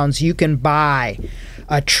 3,500 pounds you can buy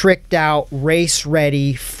a tricked out race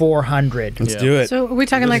ready 400. Let's do it. So are we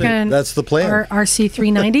talking like that's the plan. RC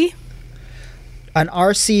 390? An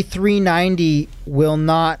RC 390 will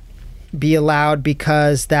not be allowed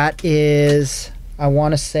because that is, I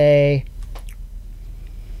want to say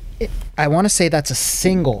that's a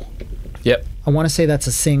single. Yep. I want to say that's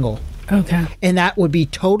a single. Okay. And that would be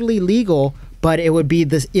totally legal, but it would be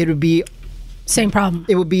same problem.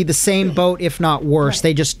 It would be the same boat, if not worse. Right.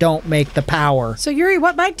 They just don't make the power. So Yuri,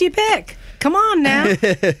 what bike do you pick? Come on now.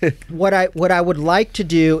 What I would like to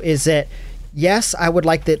do is that, yes, I would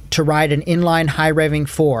like to ride an inline high revving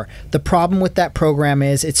 4. The problem with that program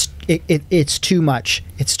is it's too much.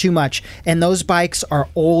 It's too much, and those bikes are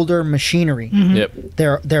older machinery. Mm-hmm. Yep.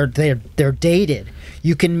 They're dated.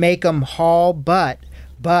 You can make them haul butt,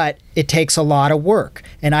 but it takes a lot of work,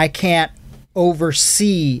 and I can't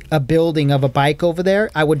oversee a building of a bike over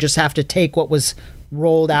there. I would just have to take what was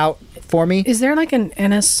rolled out for me. Is there like an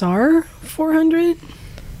NSR 400?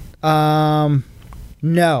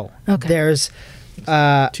 No. Okay. There's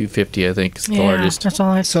 250, I think, is the largest. That's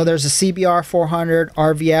all I So there's a CBR 400,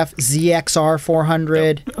 RVF, ZXR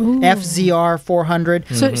 400, FZR 400.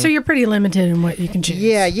 So you're pretty limited in what you can choose.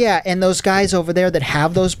 Yeah. And those guys over there that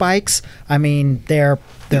have those bikes, I mean, they're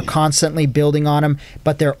constantly building on them,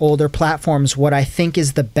 but they're older platforms. What I think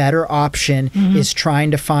is the better option is trying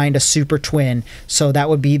to find a super twin. So that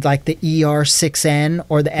would be like the ER6N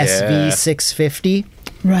or the SV650.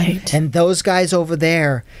 Right. And those guys over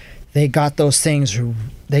there, they got those things.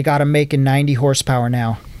 They got them making 90 horsepower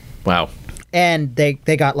now. Wow. And they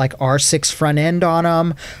got like R6 front end on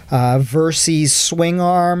them, Versys swing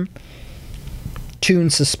arm,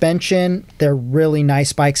 tuned suspension. They're really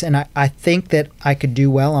nice bikes, and I think that I could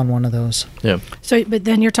do well on one of those. Yeah. So, but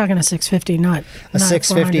then you're talking a 650, not a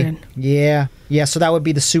 650. 400. Yeah. So that would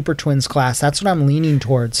be the Super Twins class. That's what I'm leaning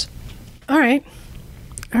towards. All right.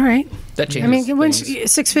 That changes. I mean,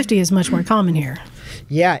 650 is much more common here.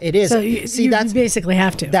 Yeah, it is. So you basically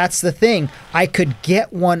have to. That's the thing. I could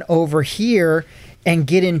get one over here and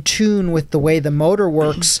get in tune with the way the motor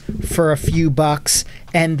works for a few bucks,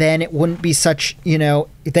 and then it wouldn't be such,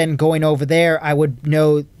 then going over there, I would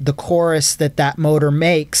know the chorus that motor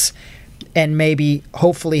makes, and maybe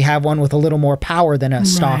hopefully have one with a little more power than a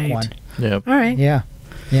stock one. Yeah. All right. Yeah.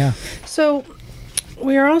 So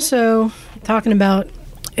we are also talking about,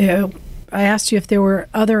 I asked you if there were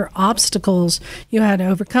other obstacles you had to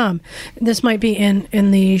overcome. This might be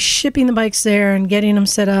in the shipping the bikes there and getting them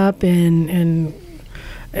set up and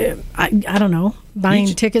I don't know, buying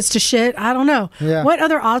tickets to shit. I don't know. Yeah. What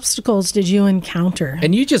other obstacles did you encounter?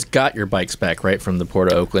 And you just got your bikes back, right, from the Port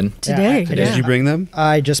of Oakland? Today. Yeah, Did you bring them?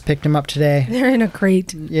 I just picked them up today. They're in a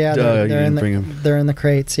crate. Yeah, You they're didn't in bring 'em. they're in the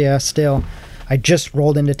crates. Yeah, still. I just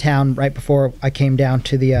rolled into town right before I came down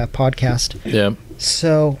to the podcast. Yeah.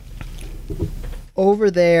 So over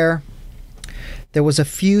there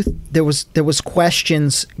was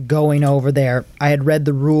questions going over there. I had read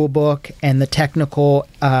the rule book and the technical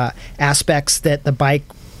aspects that the bike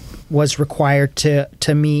was required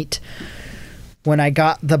to meet. When I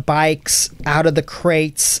got the bikes out of the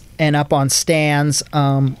crates and up on stands,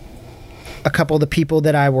 a couple of the people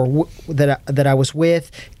that I was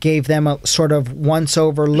with gave them a sort of once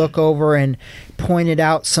over look over and pointed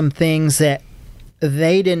out some things that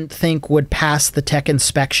they didn't think would pass the tech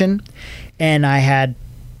inspection. And I had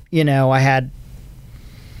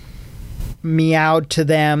meowed to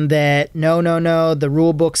them that no, the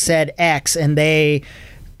rule book said X, and they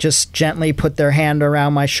just gently put their hand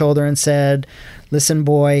around my shoulder and said, "Listen,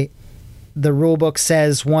 boy, the rule book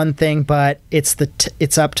says one thing, but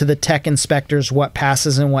it's up to the tech inspectors what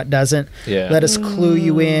passes and what doesn't. Yeah. Let us clue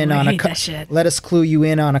you in I on hate that shit. let us clue you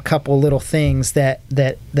in on a couple little things that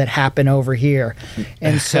happen over here."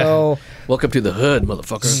 And so Welcome to the hood,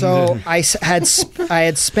 motherfucker. so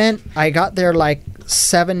I got there like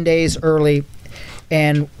 7 days early,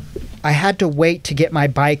 and I had to wait to get my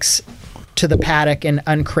bikes to the paddock and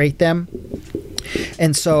uncrate them.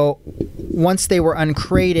 And so once they were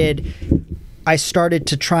uncrated, I started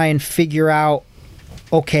to try and figure out,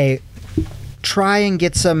 okay, try and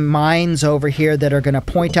get some minds over here that are going to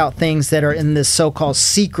point out things that are in this so-called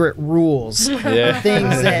secret rules. Yeah.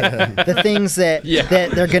 The things that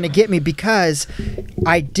they're going to get me, because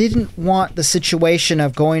I didn't want the situation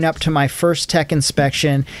of going up to my first tech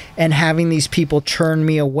inspection and having these people turn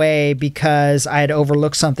me away because I had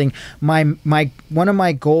overlooked something. One of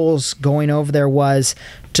my goals going over there was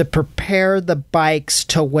to prepare the bikes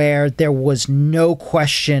to where there was no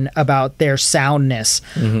question about their soundness.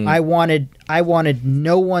 Mm-hmm. I wanted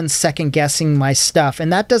no one second guessing my stuff.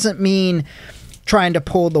 And that doesn't mean trying to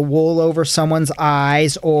pull the wool over someone's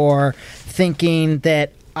eyes or thinking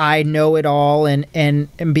that I know it all and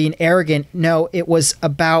being arrogant. No, it was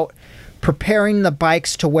about preparing the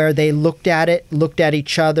bikes to where they looked at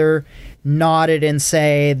each other, nodded, and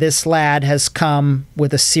say, "This lad has come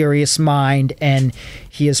with a serious mind, and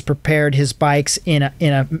he has prepared his bikes in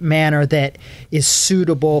a manner that is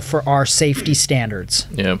suitable for our safety standards."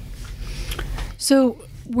 Yeah. So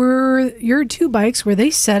were your two bikes, were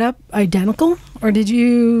they set up identical, or did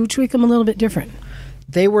you tweak them a little bit different?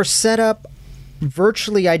 They were set up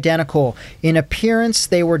virtually identical. In appearance,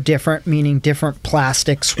 they were different, meaning different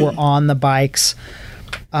plastics were on the bikes.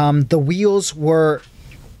 The wheels were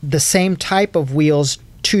the same type of wheels,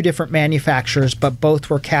 two different manufacturers, but both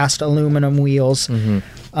were cast aluminum wheels.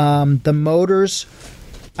 Mm-hmm. The motors,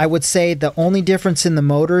 I would say the only difference in the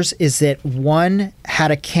motors is that one had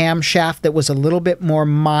a camshaft that was a little bit more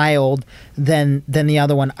mild than the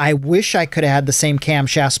other one. I wish I could have had the same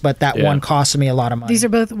camshafts, but that one cost me a lot of money. These are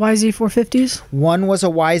both YZ450s? One was a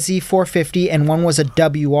YZ450 and one was a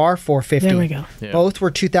WR450. There we go. Yeah. Both were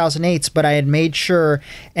 2008s, but I had made sure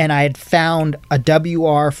and I had found a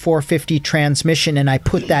WR450 transmission and I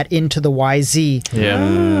put that into the YZ.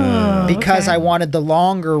 Yeah. Because I wanted the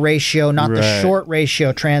longer ratio, not the Right. short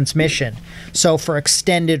ratio transmission. So for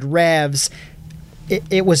extended revs,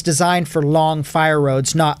 it was designed for long fire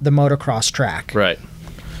roads, not the motocross track. Right.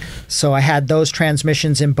 So I had those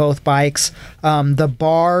transmissions in both bikes. The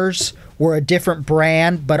bars were a different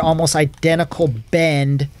brand, but almost identical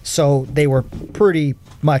bend, so they were pretty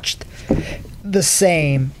much the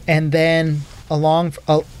same. And then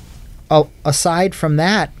aside from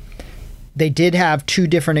that, they did have two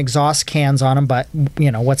different exhaust cans on them, but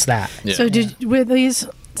what's that? Yeah. So with these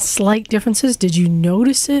slight differences, did you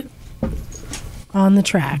notice it on the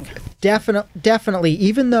track? Definitely.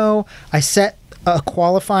 Even though I set a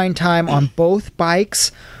qualifying time on both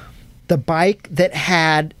bikes, the bike that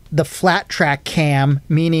had the flat track cam,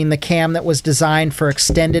 meaning the cam that was designed for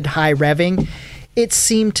extended high revving, it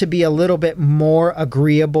seemed to be a little bit more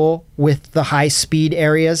agreeable with the high speed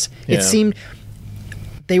areas. Yeah. It seemed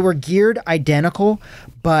they were geared identical,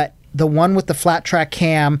 but the one with the flat track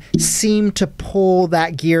cam seemed to pull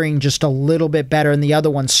that gearing just a little bit better, and the other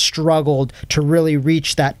one struggled to really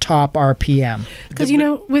reach that top RPM. Because,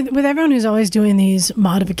 with everyone who's always doing these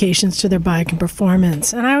modifications to their bike and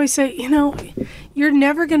performance, and I always say, you're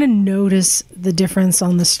never going to notice the difference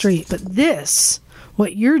on the street. But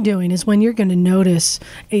what you're doing is when you're going to notice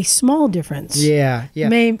a small difference. Yeah.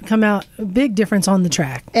 May come out a big difference on the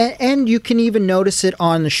track. And you can even notice it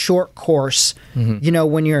on the short course.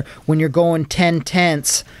 When you're going 10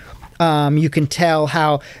 tenths, you can tell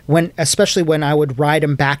how especially when I would ride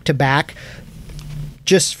them back to back.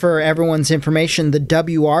 Just for everyone's information, the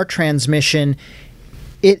WR transmission,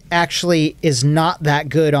 it actually is not that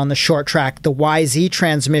good on the short track. The YZ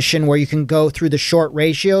transmission, where you can go through the short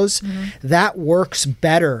ratios, that works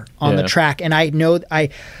better on the track. And I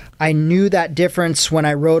knew that difference when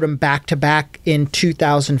I rode them back to back in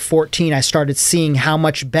 2014. I started seeing how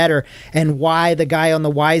much better, and why the guy on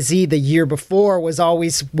the YZ the year before was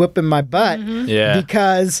always whipping my butt.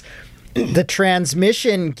 Because the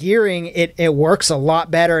transmission gearing, it works a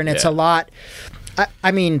lot better, and it's a lot.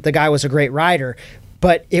 I mean, the guy was a great rider,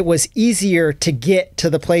 but it was easier to get to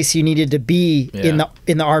the place you needed to be in the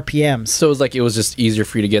RPMs. So it was just easier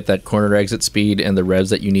for you to get that corner exit speed and the revs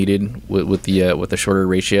that you needed with the shorter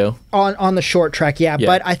ratio on the short track. Yeah,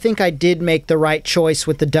 but I think I did make the right choice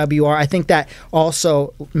with the WR. I think that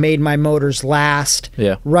also made my motors last.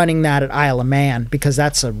 Running that at Isle of Man, because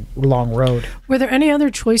that's a long road. Were there any other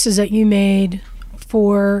choices that you made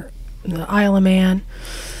for the Isle of Man?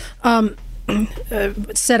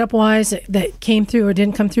 Setup wise that came through or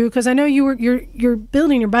didn't come through? Because I know you're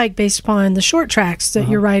building your bike based upon the short tracks that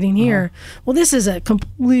you're riding here. Well, this is a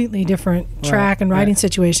completely different track and riding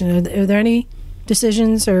situation. Are there any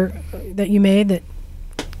decisions that you made that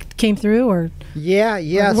came through or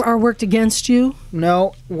worked against you?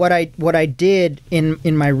 No, what I did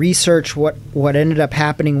in my research, what ended up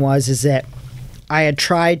happening is that I had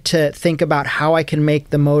tried to think about how I can make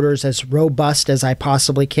the motors as robust as I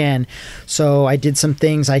possibly can. So I did some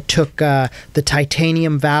things. I took the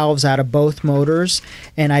titanium valves out of both motors,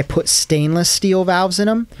 and I put stainless steel valves in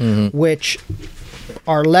them, which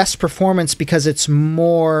are less performance because it's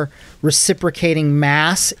more reciprocating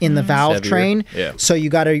mass in the valve heavier. train. Yeah. So you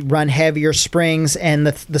got to run heavier springs, and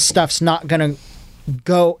the stuff's not going to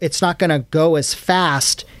go. It's not going to go as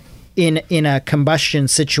fast in a combustion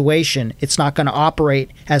situation. It's not going to operate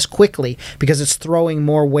as quickly because it's throwing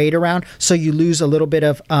more weight around. So you lose a little bit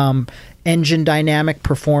of engine dynamic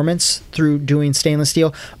performance through doing stainless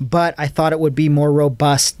steel. But I thought it would be more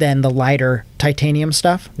robust than the lighter titanium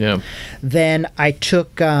stuff. Yeah. Then I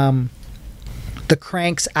took the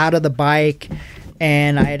cranks out of the bike,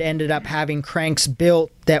 and I had ended up having cranks built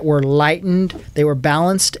that were lightened. They were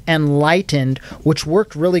balanced and lightened, which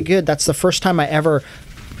worked really good. That's the first time I ever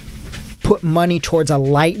put money towards a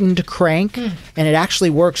lightened crank, and it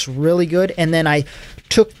actually works really good. And then I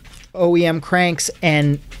took OEM cranks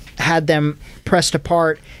and had them pressed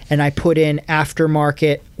apart, and I put in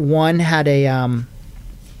aftermarket. One had a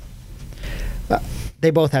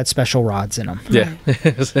they both had special rods in them. Yeah.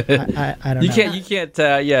 I don't know. You can't.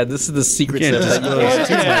 This is the secret stuff.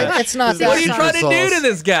 It's not What are you trying to do to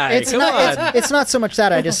this guy? It's not so much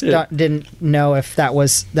that. I just didn't know if that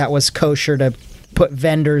was kosher to put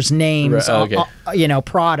vendors' names,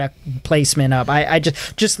 product placement up. I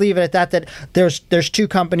just leave it at that there's two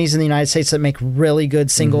companies in the United States that make really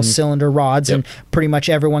good single cylinder rods, and pretty much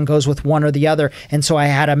everyone goes with one or the other. And so I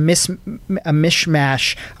had a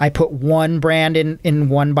mishmash. I put one brand in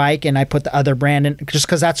one bike, and I put the other brand in, just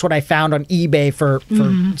because that's what I found on eBay for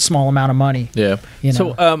a small amount of money. Yeah.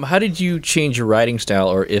 So how did you change your riding style,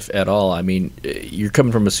 or if at all? I mean, you're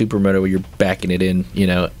coming from a supermoto where you're backing it in,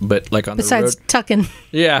 but like on besides the road. tucking.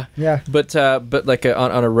 Yeah. But like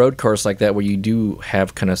on a road course like that, where you do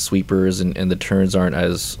have kind of sweepers and the turns aren't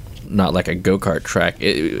as, not like a go-kart track,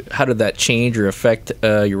 how did that change or affect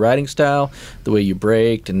your riding style, the way you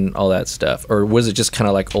braked and all that stuff? Or was it just kind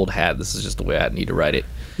of like old hat, this is just the way I need to ride it?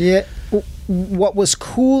 Yeah. What was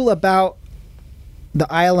cool about the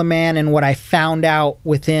Isle of Man, and what I found out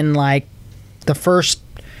within like the first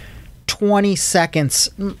 20 seconds,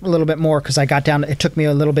 a little bit more, because it took me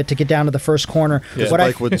a little bit to get down to the first corner. Yeah. The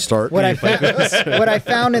bike wouldn't start. What I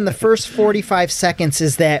found in the first 45 seconds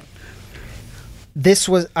is that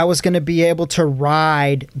I was going to be able to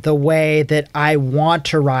ride the way that I want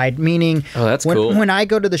to ride, meaning cool. When I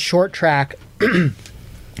go to the short track,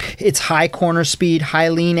 it's high corner speed, high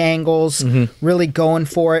lean angles, really going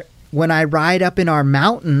for it. When I ride up in our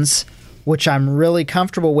mountains, which I'm really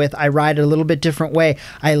comfortable with. I ride it a little bit different way.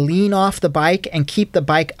 I lean off the bike and keep the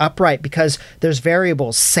bike upright because there's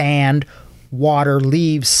variables: sand, water,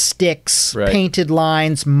 leaves, sticks, Right. painted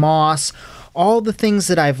lines, moss, all the things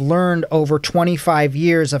that I've learned over 25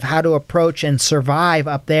 years of how to approach and survive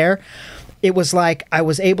up there. It was like I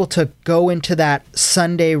was able to go into that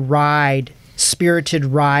Sunday ride, spirited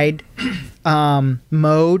ride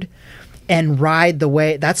mode and ride the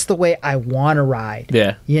way, that's the way I want to ride.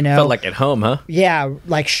 Yeah. You know? Felt like at home, huh? Yeah,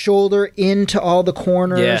 like shoulder into all the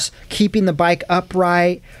corners, keeping the bike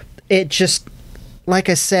upright. It just, like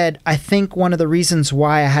I said, I think one of the reasons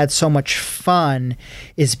why I had so much fun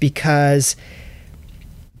is because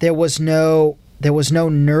there was no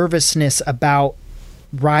nervousness about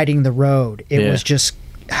riding the road. It was just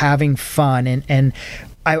having fun. And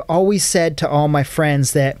I always said to all my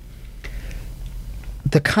friends that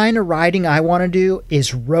the kind of riding I want to do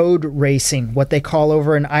is road racing, what they call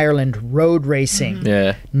over in Ireland road racing.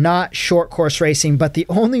 Yeah. Not short course racing, but the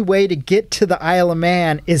only way to get to the Isle of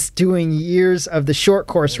Man is doing years of the short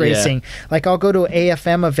course racing. Like I'll go to an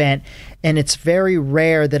AFM event and it's very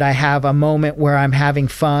rare that I have a moment where I'm having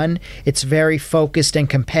fun. It's very focused and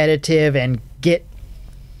competitive and get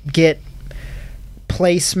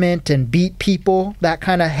placement and beat people, that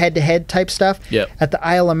kind of head-to-head type stuff. Yep. At the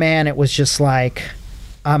Isle of Man, it was just like,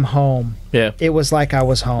 I'm home. Yeah. It was like I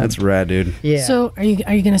was home. That's rad, dude. Yeah. So are you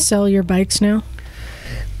going to sell your bikes now?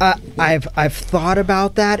 I've thought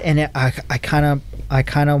about that, and I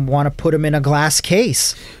kind of want to put them in a glass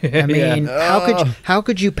case. I mean, how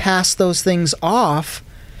could you pass those things off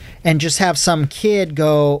and just have some kid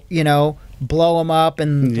go, blow them up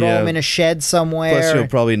and throw them in a shed somewhere? Plus, you'll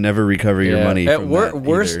probably never recover your money. At from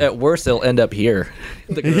worst, that either. at worst, they'll end up here.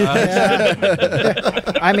 The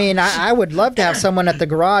garage. I mean, I would love to have someone at the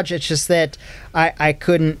garage. It's just that I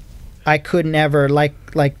couldn't ever,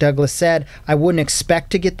 like Douglas said, I wouldn't expect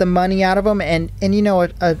to get the money out of them. And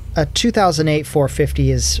a 2008 450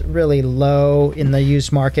 is really low in the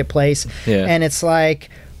used marketplace. Yeah. And it's like,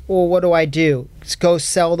 well, what do I do? Just go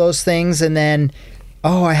sell those things and then,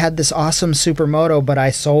 oh, I had this awesome supermoto, but I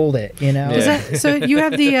sold it, Yeah. Is that, so you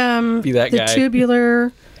have the Be that the guy.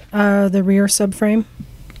 tubular, the rear subframe?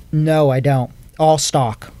 No, I don't. All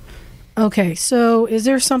stock. Okay, so is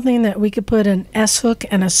there something that we could put an S hook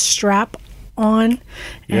and a strap on?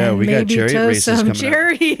 Yeah, and we got maybe chariot tow races some coming up.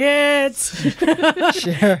 chariots.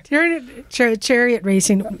 Chariot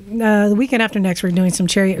racing. The weekend after next, we're doing some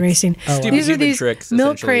chariot racing. Stupid These are human these tricks,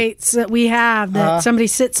 milk essentially. crates that we have that somebody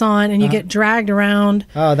sits on, and you get dragged around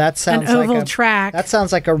Oh, that sounds an like oval a track. That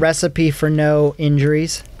sounds like a recipe for no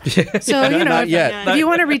injuries. So Not yet. if you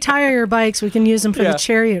want to retire your bikes, we can use them for Yeah. the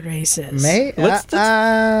chariot races. Let's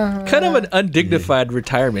kind of an undignified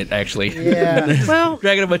retirement, actually. Yeah. Well,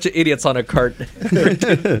 Dragging a bunch of idiots on a cart,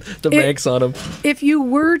 the banks on them. if you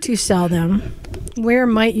were to sell them, where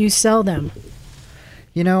might you sell them?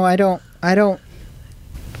 I don't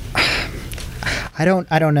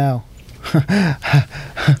know.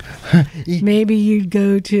 Maybe you'd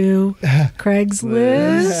go to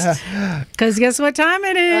Craigslist. Because guess what time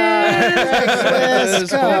it is?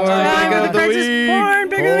 Time of the Craigslist Born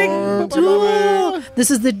Bigger Than Duel. This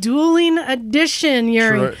is the dueling edition,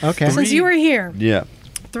 Yuri. Sure. Okay. Since you were here, Yeah.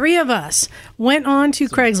 3 of us went on to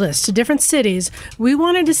Craigslist to different cities. We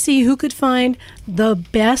wanted to see who could find the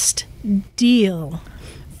best deal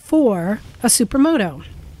for a supermoto.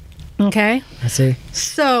 Okay? I see.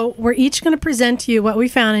 So we're each going to present to you what we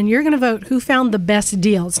found, and you're going to vote who found the best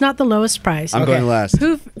deal. It's not the lowest price. I'm going last.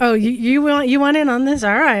 You want in on this?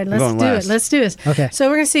 All right, let's going do last. it. Let's do this. Okay. So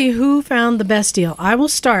we're going to see who found the best deal. I will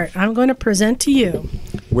start. I'm going to present to you.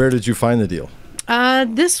 Where did you find the deal?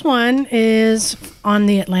 This one is on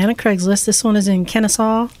the Atlanta Craigslist. This one is in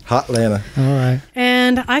Kennesaw. Hot Lana. All right.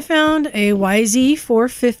 And I found a YZ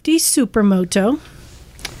 450 Supermoto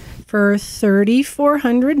for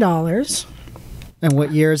 $3,400. And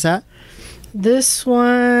what year is that? This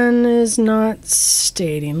one is not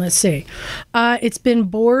stating. Let's see. It's been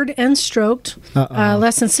bored and stroked.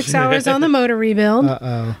 Less than 6 hours on the motor rebuild.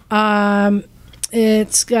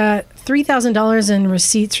 It's got $3,000 in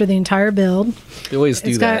receipts for the entire build. They always do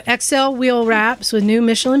It's that. got XL wheel wraps with new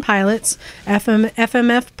Michelin pilots,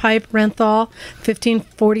 FMF pipe Renthal,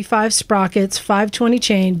 1545 sprockets, 520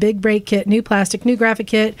 chain, big brake kit, new plastic, new graphic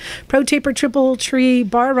kit, Pro Taper triple tree,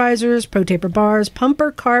 bar risers, Pro Taper bars,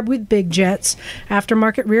 pumper carb with big jets,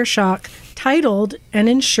 aftermarket rear shock, titled and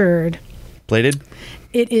insured. Plated?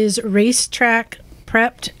 It is racetrack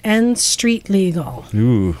prepped and street legal.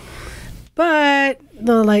 Ooh. But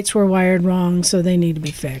the lights were wired wrong, so they need to be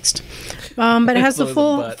fixed. But it has the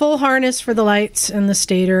Blow the butt. full harness for the lights and the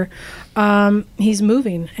stator. He's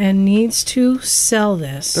moving and needs to sell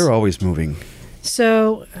this. They're always moving.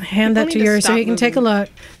 So hand People that to need to Yuri so stop he can take a moving. look.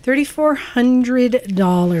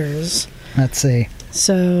 $3,400. Let's see.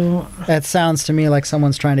 So That sounds to me like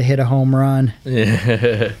someone's trying to hit a home run.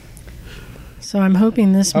 Yeah. so I'm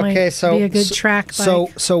hoping this might Okay, so be a good track bike.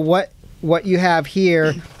 So what you have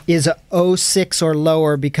here is a 06 or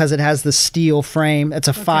lower because it has the steel frame. It's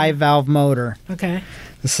a 5-valve motor. Okay.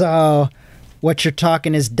 So what you're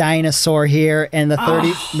talking is dinosaur here, and the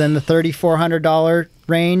then the $3,400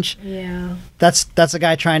 range. Yeah. That's a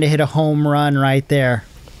guy trying to hit a home run right there.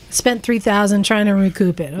 Spent $3,000 trying to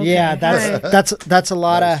recoup it. Okay. Yeah, all right. that's a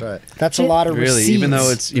lot That's of right. that's a lot of Really, receipts. even though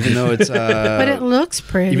it's But it looks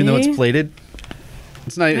pretty. even though it's plated.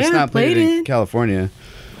 It's not plated in plated. California.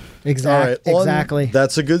 All right, Exactly.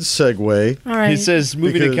 That's a good segue. All right. He says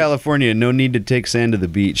moving to Because- California, no need to take sand to the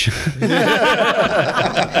beach.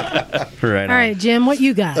 Right. all right, Jim, what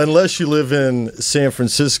you got? Unless you live in San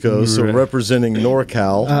Francisco, so Right. representing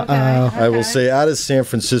NorCal, I will say out of San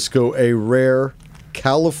Francisco, a rare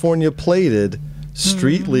California plated,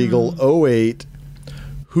 street legal 08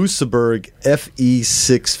 Husaberg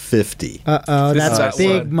FE650. That's that big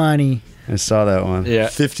one. money. I saw that one. Yeah.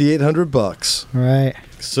 $5,800. Right.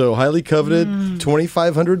 So highly coveted,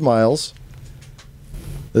 2,500 miles.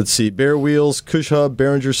 Let's see, bare wheels, Cush hub,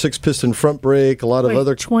 Behringer 6-piston front brake, a lot of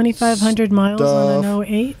other 2,500 miles on stuff.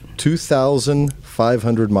 an 08?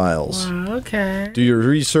 2,500 miles. Wow, okay. Do your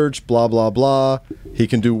research, blah, blah, blah. He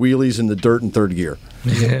can do wheelies in the dirt in third gear.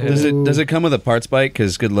 Does it come with a parts bike?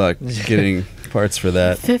 Because good luck getting parts for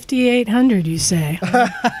that. 5,800, you say?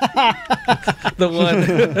 The one.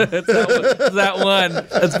 It's that one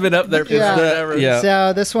that's been up there for Yeah. forever. Yeah.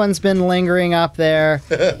 So this one's been lingering up there,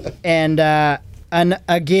 and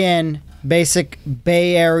again, basic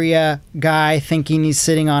Bay Area guy thinking he's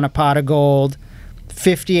sitting on a pot of gold.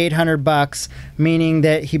 $5,800, meaning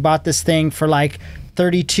that he bought this thing for like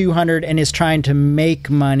 $3,200 and is trying to make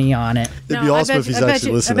money on it. It'd be awesome if he's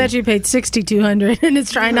actually listening. I bet you paid $6,200 and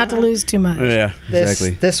it's trying not to lose too much. Yeah,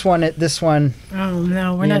 exactly. This one. Oh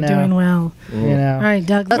no, we're You not know. doing well. You know. All right,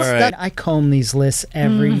 Doug. That's All right. that. I comb these lists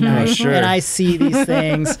every night, sure. and I see these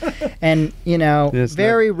things, and It's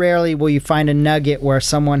very rarely will you find a nugget where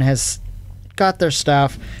someone has got their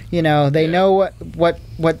stuff. They know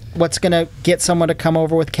what's gonna get someone to come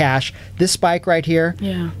over with cash. This bike right here.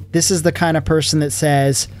 Yeah. This is the kind of person that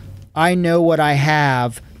says, "I know what I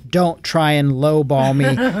have. Don't try and lowball me.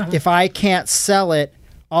 If I can't sell it,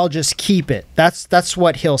 I'll just keep it." That's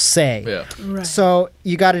what he'll say. Yeah. Right. So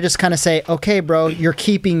you got to just kind of say, "Okay, bro, you're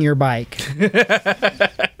keeping your bike."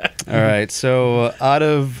 All right. So out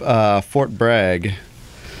of Fort Bragg,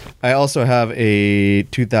 I also have a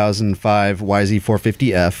 2005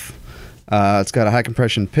 YZ450F. It's got a high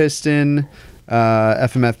compression piston,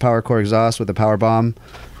 FMF power core exhaust with a power bomb,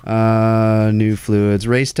 new fluids,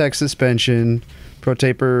 Race Tech suspension, Pro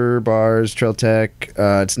Taper bars, Trail Tech.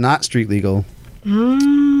 It's not street legal.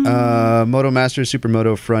 Moto Master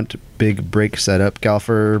Supermoto front big brake setup,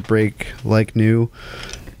 Galfer brake like new.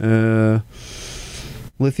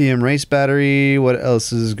 Lithium race battery. What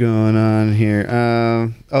else is going on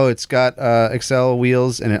here? It's got Excel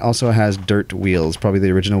wheels, and it also has dirt wheels, probably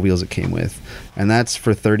the original wheels it came with, and that's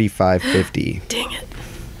for $3,550. Dang it.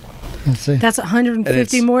 Let's see. That's 150 And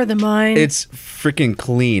it's- more than mine. It's freaking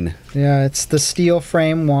clean. Yeah, it's the steel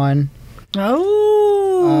frame one.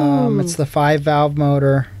 Oh. It's the 5-valve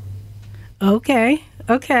motor. Okay.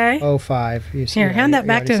 05. You see, Here, hand that you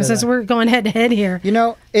back to already him said since that. we're going head to head here. It's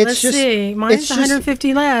Let's just. see. Mine's it's just-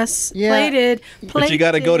 150 less. Yeah. Plated. But you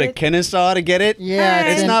got to go to Kennesaw to get it. Yeah,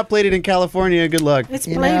 Hey. It's not plated in California. Good luck. It's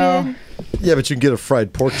you plated. know. Yeah, but you can get a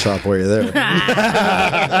fried pork chop while you're there.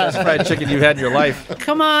 Best fried chicken you've had in your life.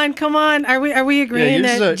 Come on. Are we agreeing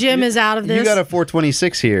yours that Jim is out of this? You got a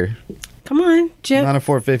 426 here, Come on, Jim. not a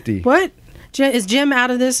 450. What? Is Jim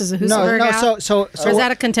out of this? Is a Husaberg out? So Or is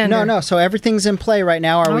that a contender? No. So everything's in play right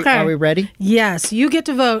now. Okay. Are we ready? Yes, you get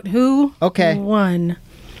to vote. Who Okay. won?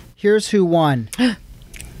 Here's who won: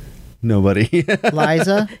 Nobody.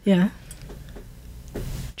 Liza, Yeah.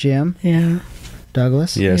 Jim, Yeah.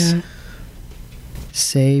 Douglas. Yes. Yeah.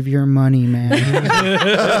 Save your money, man.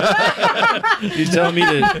 You tell me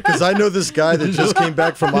to. Because I know this guy that just came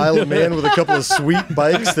back from Isle of Man with a couple of sweet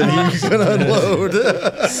bikes that he's going to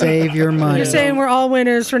unload. Save your money. You're saying we're all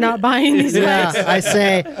winners for not buying these bikes. Yeah,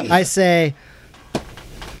 I say,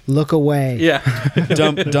 look away. Yeah.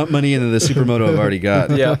 dump money into the supermoto I've already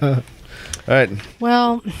got. Yeah. All right.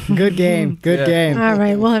 Well, Good game. Good Yeah. game. all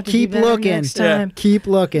right. We'll have to Keep do better looking. next time. Keep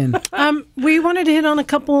looking. We wanted to hit on a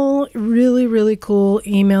couple really, really cool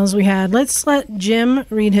emails we had. Let's let Jim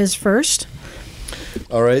read his first.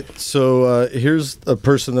 All right. So here's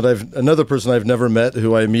another person I've never met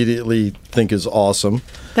who I immediately think is awesome.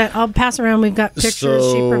 That I'll pass around. We've got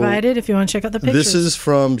pictures she provided if you want to check out the pictures. This is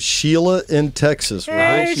from Sheila in Texas.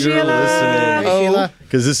 Hey, Right? Sheila. You're listening. Hey, Sheila.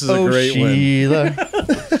 Because this is a great Sheila. one.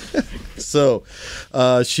 So,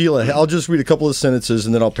 Sheila, I'll just read a couple of sentences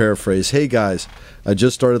and then I'll paraphrase. Hey, guys, I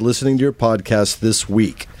just started listening to your podcast this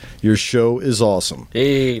week. Your show is awesome.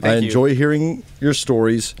 Hey, thank I you. enjoy hearing your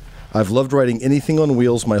stories. I've loved riding anything on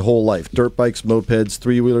wheels my whole life. Dirt bikes, mopeds,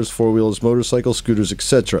 three-wheelers, four-wheelers, motorcycles, scooters,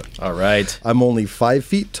 etc. All right. I'm only 5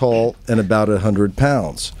 feet tall and about 100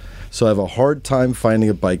 pounds, so I have a hard time finding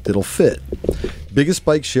a bike that'll fit. Biggest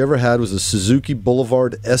bike she ever had was a Suzuki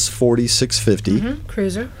Boulevard S40 650.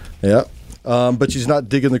 Cruiser. Yeah. But she's not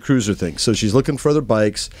digging the cruiser thing, so she's looking for other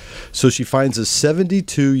bikes. So she finds a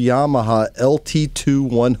 72 Yamaha LT2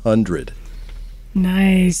 100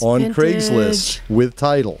 Nice. on Vintage. Craigslist with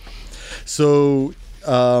title. So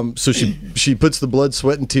she puts the blood,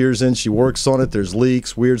 sweat, and tears in. She works on it. There's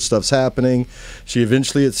leaks. Weird stuff's happening. She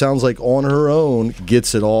eventually, it sounds like on her own,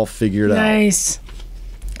 gets it all figured out. Nice.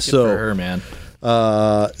 Good So for her, man.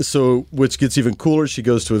 So which gets even cooler, she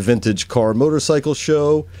goes to a vintage car motorcycle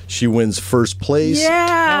show. She wins first place.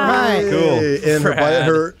 Yeah. Hey, and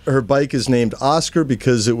her bike is named Oscar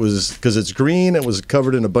because it's green. It was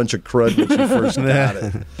covered in a bunch of crud when she first got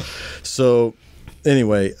it. So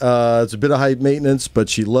anyway, it's a bit of high maintenance, but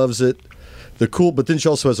she loves it. But then she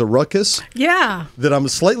also has a Ruckus Yeah. that I'm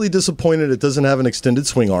slightly disappointed it doesn't have an extended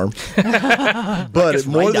swing arm. But it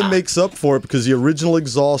more than makes up for it because the original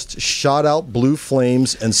exhaust shot out blue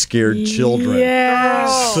flames and scared children. Yeah.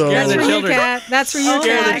 So, Scare the That's for you, children. Cat. That's for you,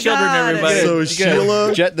 Scare the Cat. children, everybody. so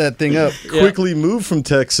Sheila Jet that thing up. quickly moved from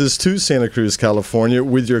Texas to Santa Cruz, California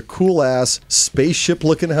with your cool ass spaceship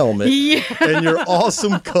looking helmet and your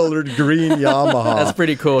awesome colored green Yamaha. That's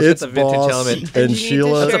pretty cool. She's It's got the vintage boss, helmet. And You need to Sheila,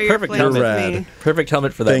 share That's a your perfect plans helmet. with Rad. me. Perfect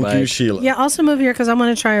helmet for that thank bike. you, Sheila. Yeah, also move here because I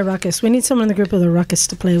want to try a Ruckus. We need someone in the group with a Ruckus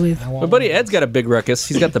to play with. My buddy Ed's got a big ruckus.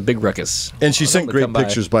 He's got the big ruckus. And she sent to great come by.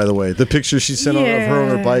 pictures, by the way. The pictures she sent of her on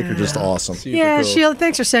her bike are just Yeah. awesome. Super Yeah, cool. Sheila,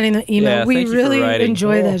 thanks for sending the email. Yeah, we thank you for really writing.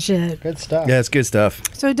 enjoy Cool. that shit. Good stuff. Yeah, it's good stuff.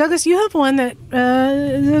 So, Douglas, you have one that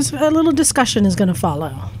there's a little discussion is going to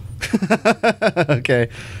follow. Okay.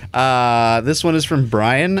 This one is from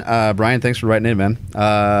Brian. Brian, thanks for writing in, man.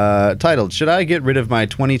 Titled, Should I get rid of my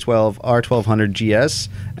 2012 R1200 GS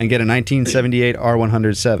and get a 1978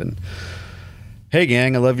 R107? Hey,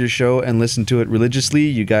 gang, I love your show and listen to it religiously.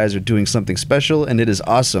 You guys are doing something special, and it is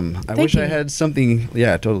awesome. I wish I had something...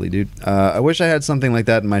 Yeah, totally, dude. I wish I had something like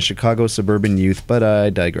that in my Chicago suburban youth, but I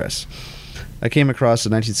digress. I came across a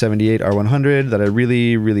 1978 R100 that I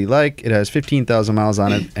really, really like. It has 15,000 miles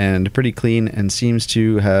on it and pretty clean and seems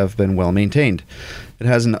to have been well maintained. It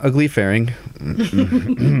has an ugly fairing.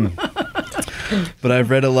 But I've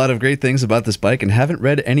read a lot of great things about this bike and haven't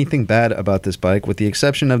read anything bad about this bike, with the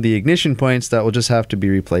exception of the ignition points that will just have to be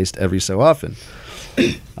replaced every so often.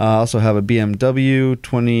 I also have a BMW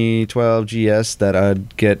 2012 GS that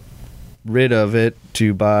I'd get rid of it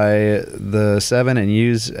to buy the 7 and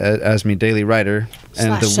use as my daily rider.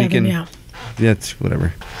 And the /7, weekend, yeah. yeah, it's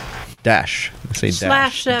whatever. Dash. I say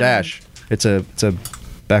dash. /7. Dash. It's a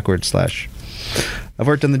backward slash. I've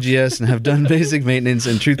worked on the GS and have done basic maintenance,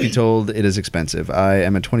 and truth be told, it is expensive. I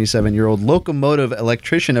am a 27-year-old locomotive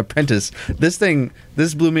electrician apprentice. This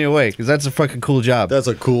blew me away because that's a fucking cool job. That's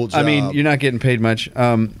a cool job. I mean, you're not getting paid much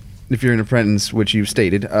if you're an apprentice, which you've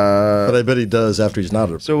stated. but I bet he does after he's not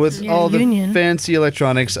a... So with Yeah, all the union. fancy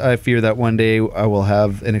electronics, I fear that one day I will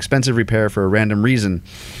have an expensive repair for a random reason.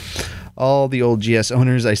 All the old GS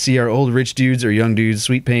owners I see are old rich dudes or young dudes,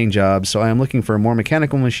 sweet-paying jobs, so I am looking for a more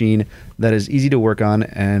mechanical machine that is easy to work on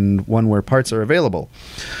and one where parts are available.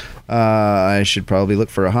 I should probably look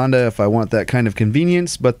for a Honda if I want that kind of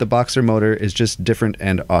convenience, but the Boxer motor is just different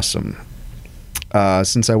and awesome.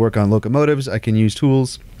 Since I work on locomotives, I can use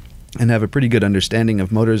tools and have a pretty good understanding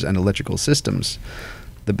of motors and electrical systems.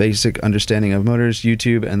 The basic understanding of motors,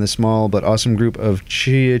 YouTube, and the small but awesome group of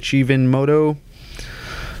Chivin Moto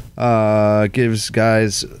gives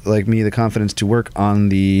guys like me the confidence to work on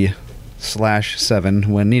the /7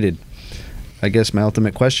 when needed. I guess my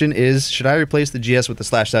ultimate question is, should I replace the GS with the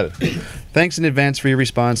 /7? Thanks in advance for your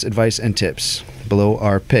response, advice, and tips. Below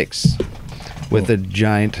are pics with a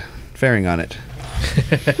giant fairing on it.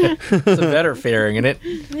 It's a better fairing in it.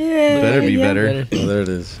 Better be better. Oh, there it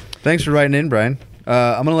is. Thanks for writing in, Brian.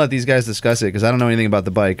 I'm going to let these guys discuss it because I don't know anything about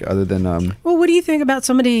the bike other than... Well, what do you think about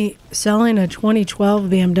somebody selling a 2012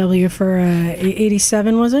 BMW for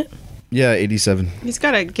 87, was it? Yeah, 87. He's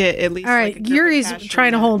got to get at least. All right, like, a grip of Yuri's cash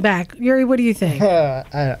trying to in hold back. Yuri, what do you think? I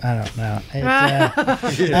don't know.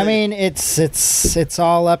 I mean, it's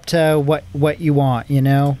all up to what you want, you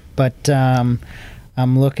know. But I'm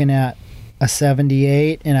looking at a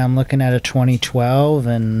 78, and I'm looking at a 2012,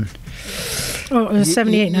 and Oh, it was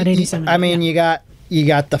 78, not 87. I mean, you got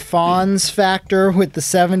the Fawns factor with the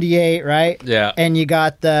 78, right? Yeah. And you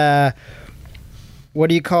got the, what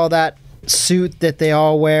do you call that suit that they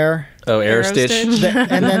all wear? Oh, Aero Stitch.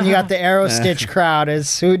 And then you got the Aero Stitch crowd.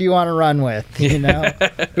 Is who do you want to run with? You know,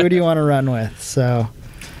 who do you want to run with? So,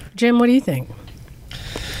 Jim, what do you think?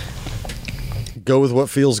 Go with what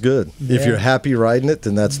feels good. If Yeah. you're happy riding it,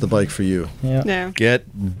 then that's the bike for you. yeah, Yeah. Get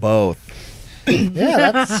both.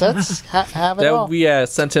 yeah. That's have it all. We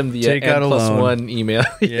sent him the Take out a loan. N+1 email.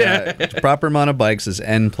 Yeah. The proper amount of bikes is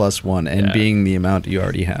N+1, N Yeah. being the amount you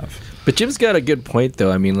already have. But Jim's got a good point,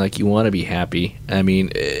 though. I mean, like, you want to be happy. I mean,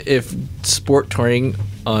 if sport touring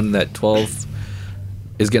on that 12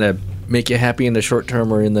 is going to make you happy in the short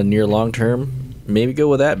term or in the near long term, maybe go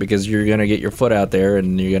with that, because you're going to get your foot out there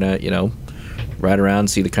and you're going to, you know, ride around,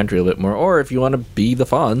 see the country a little bit more. Or if you want to be the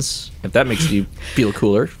Fawns, if that makes you feel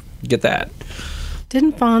cooler, get that.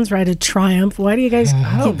 Didn't Fawns ride a Triumph? Why do you guys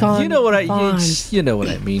keep calling You know what Fawns? you know what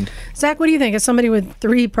I mean. Zach, what do you think? As somebody with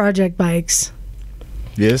 3 project bikes,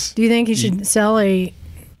 Yes. do you think he should sell a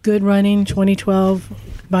good running 2012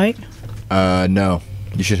 bike? No.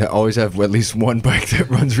 You should always have at least one bike that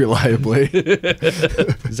runs reliably.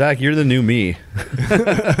 Zach, you're the new me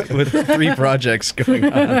with 3 projects going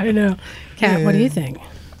on. I know. Kat, what do you think?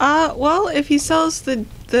 Well, if he sells the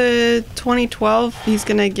 2012, he's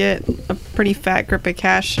gonna get a pretty fat grip of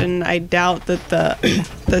cash, and I doubt that the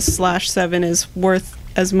 /7 is worth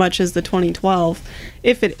as much as the 2012.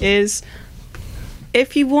 If it is,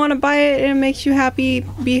 if you want to buy it and it makes you happy,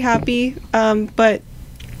 be happy. But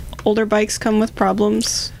older bikes come with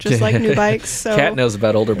problems, just like new bikes. So Kat knows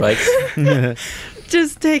about older bikes.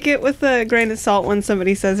 just take it with a grain of salt when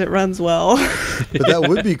somebody says it runs well. But that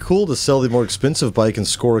would be cool to sell the more expensive bike and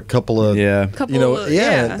score a couple of, Couple you know, of-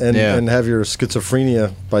 and have your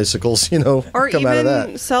schizophrenia bicycles, you know, Or come out of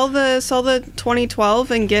even that. sell the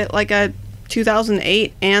 2012 and get like a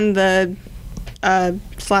 2008 and the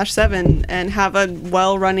 /7 and have a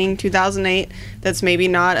well-running 2008 that's maybe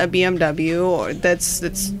not a BMW or that's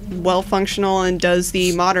well functional and does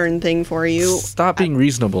the modern thing for you. Stop being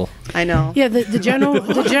reasonable. I know. Yeah, the general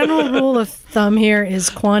rule of thumb here is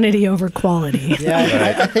quantity over quality.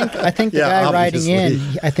 Yeah, I think the Yeah, guy riding in,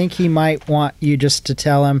 obviously. I think he might want you just to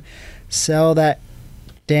tell him, sell that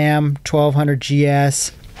damn 1200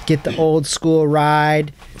 GS, get the old school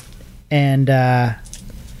ride, and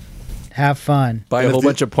have fun. Buy a And whole if the-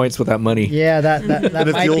 bunch of points with that money. Yeah, that And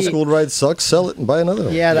if might the old be. school ride sucks, sell it and buy another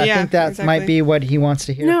one. Yeah, I Yeah, think that might exactly. be what he wants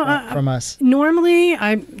to hear No, from us. Normally,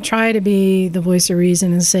 I try to be the voice of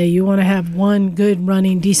reason and say you want to have one good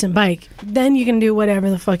running decent bike. Then you can do whatever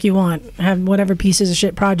the fuck you want. Have whatever pieces of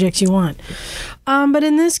shit projects you want. But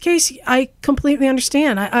in this case, I completely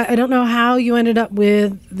understand. I don't know how you ended up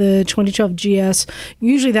with the 2012 GS.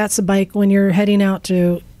 Usually that's the bike when you're heading out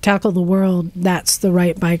to tackle the world, that's the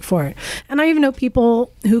right bike for it. And I even know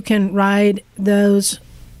people who can ride those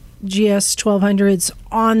GS 1200s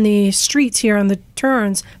on the streets here on the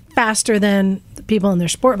turns faster than the people in their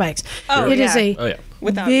sport bikes. Oh, It is yeah. a Oh, yeah.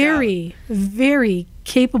 Without very, very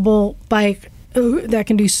capable bike that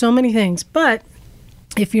can do so many things. But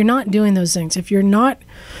if you're not doing those things, if you're not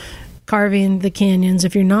carving the canyons,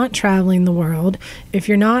 if you're not traveling the world, if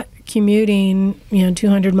you're not commuting,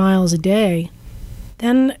 200 miles a day,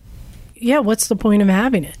 then yeah, what's the point of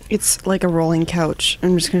having it? It's like a rolling couch.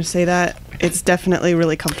 I'm just going to say that. It's definitely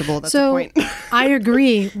really comfortable. That's the So point. I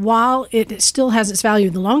agree. While it still has its value,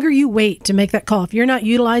 the longer you wait to make that call, if you're not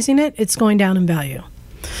utilizing it, it's going down in value.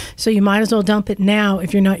 So you might as well dump it now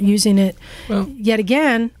if you're not using it. Well- Yet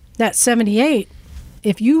again, that 78,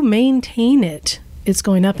 if you maintain it, it's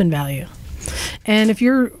going up in value. And if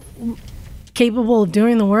you're capable of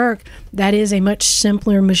doing the work, that is a much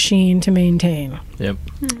simpler machine to maintain. Yep.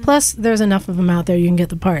 Plus, there's enough of them out there you can get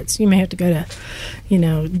the parts. You may have to go to,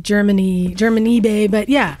 German eBay, but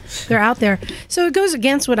yeah, they're out there. So it goes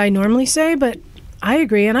against what I normally say, but I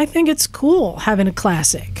agree, and I think it's cool having a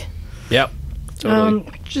classic. Yep.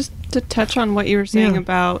 Totally. Just to touch on what you were saying Yeah.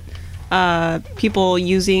 about people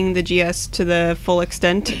using the GS to the full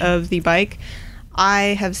extent of the bike,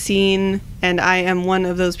 I have seen, and I am one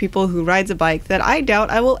of those people who rides a bike that I doubt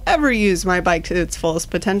I will ever use my bike to its fullest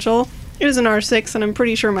potential. It is an R6, and I'm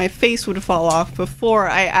pretty sure my face would fall off before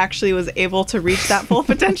I actually was able to reach that full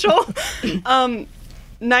potential.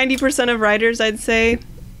 90% of riders, I'd say,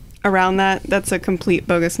 around that, that's a complete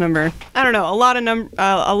bogus number. I don't know. A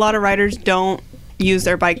lot of riders don't use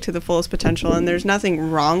their bike to the fullest potential, and there's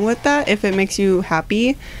nothing wrong with that. If it makes you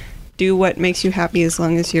happy, do what makes you happy as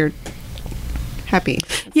long as you're happy.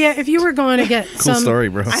 Yeah, if you were going to get Cool story,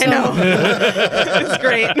 bro. I know. It's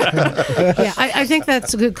great. Yeah, I think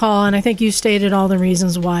that's a good call, and I think you stated all the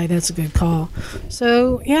reasons why that's a good call.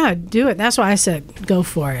 So, yeah, do it. That's why I said go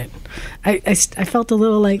for it. I felt a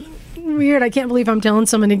little like weird. I can't believe I'm telling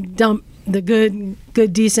someone to dump the good,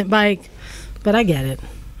 decent bike, but I get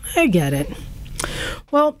it.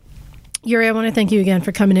 Well, Yuri, I want to thank you again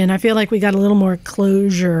for coming in. I feel like we got a little more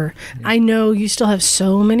closure. I know you still have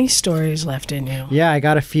so many stories left in you. Yeah, I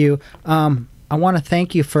got a few. I want to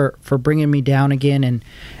thank you for bringing me down again, and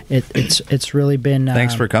it's really been.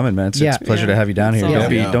 Thanks for coming, man. It's a pleasure to have you down here.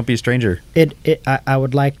 Don't be a stranger. I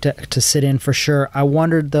would like to sit in for sure. I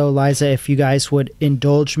wondered though, Liza, if you guys would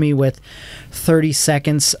indulge me with 30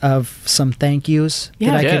 seconds of some thank yous.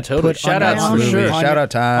 Yeah, totally. Shout outs for sure. Shout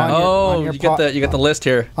out time. You got the list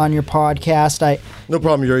here on your podcast. No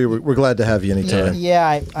problem, Yuri. We're glad to have you anytime.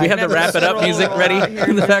 Yeah, we have the wrap it up music ready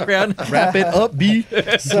in the background. Wrap it up, B.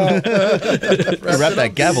 So wrap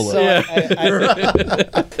that gavel up.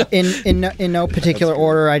 In no particular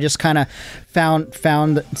order, I just kind of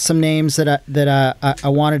found some names that I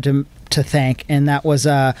wanted to thank, and that was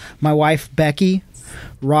my wife Becky,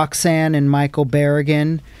 Roxanne and Michael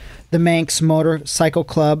Barrigan, the Manx Motorcycle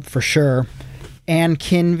Club for sure, Ann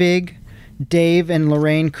Kinvig, Dave and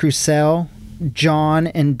Lorraine Crucell, John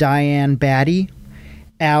and Diane Batty,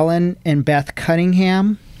 Alan and Beth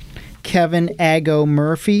Cunningham, Kevin Ago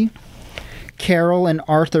Murphy, Carol and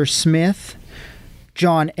Arthur Smith,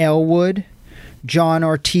 John Elwood, John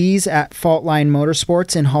Ortiz at Faultline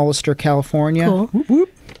Motorsports in Hollister, California, Cool. Whoop, whoop.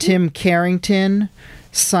 Tim Carrington,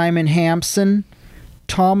 Simon Hampson,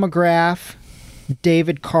 Tom McGrath,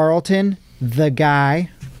 David Carlton, the guy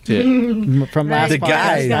from last The podcast.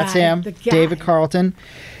 guy. That's him, The guy. David Carlton.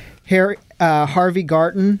 Harvey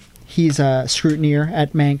Garton, he's a scrutineer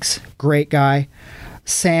at Manx, great guy.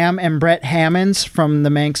 Sam and Brett Hammonds from the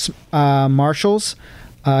Manx Marshals,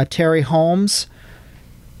 Terry Holmes,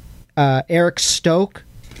 Eric Stoke,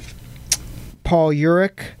 Paul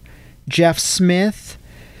Urich, Jeff Smith,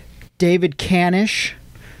 David Canish,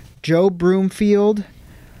 Joe Broomfield,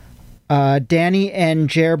 Danny and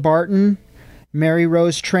Jer Barton, Mary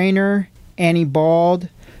Rose Trainer, Annie Bald,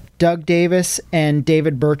 Doug Davis, and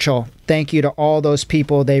David Burchell. Thank you to all those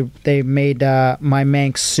people. They made my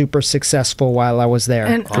Manx super successful while I was there.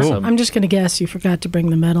 And Awesome. I'm just going to guess you forgot to bring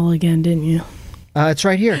the medal again, didn't you? It's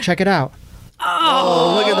right here. Check it out.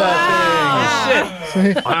 Oh, look at that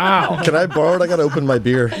thing. Wow. Can I borrow it? I got to open my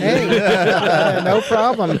beer. Hey, no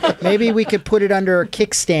problem. Maybe we could put it under a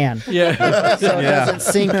kickstand. Yeah. So it doesn't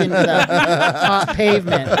sink into the hot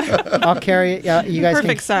pavement. I'll carry it. You guys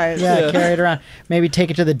Perfect size. Yeah, carry it around. Maybe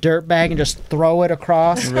take it to the dirt bag and just throw it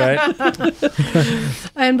across. Right.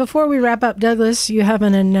 And before we wrap up, Douglas, you have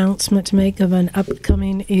an announcement to make of an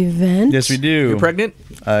upcoming event. Yes, we do. You're pregnant?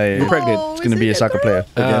 You're pregnant. It's going to be a soccer player.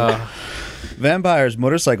 Vampires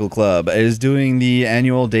Motorcycle Club is doing the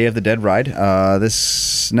annual Day of the Dead ride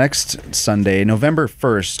this next Sunday, November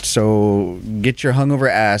 1st. So get your hungover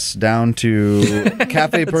ass down to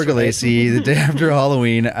Cafe Pergolesi the day after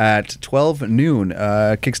Halloween at 12 noon.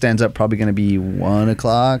 Kickstand's up probably going to be 1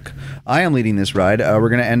 o'clock. I am leading this ride. We're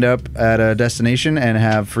going to end up at a destination and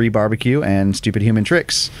have free barbecue and stupid human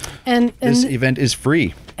tricks. And This event is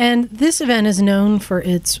free. And this event is known for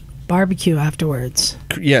its barbecue afterwards.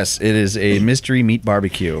 Yes, it is a mystery meat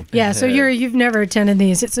barbecue. Yeah, so you've never attended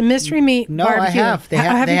these. It's a mystery meat No, barbecue. I have. They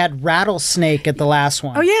had rattlesnake at the last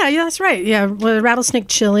one. Oh, yeah, that's right. Yeah, well, rattlesnake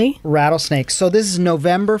chili. Rattlesnake. So this is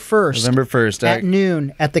November 1st. November 1st. At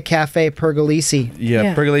noon at the Cafe Pergolesi.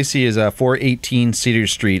 Yeah. Pergolesi is 418 Cedar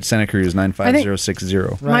Street, Santa Cruz,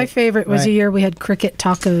 95060. My favorite was right. a year we had cricket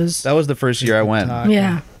tacos. That was the first year I went.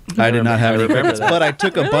 Yeah. I did not have any remember crickets, that. but I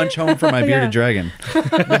took a bunch home for my bearded dragon.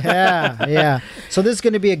 Yeah. So this is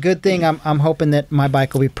going to be a good thing. I'm hoping that my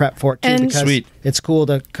bike will be prepped for it too, And- because Sweet. it's cool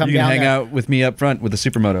to come You can down hang there out with me up front with the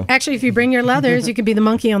supermoto. Actually, if you bring your leathers, you can be the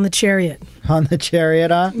monkey on the chariot. on the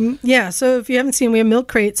chariot. Yeah, so if you haven't seen, we have milk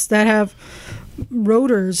crates that have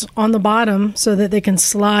rotors on the bottom so that they can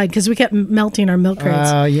slide, because we kept melting our milk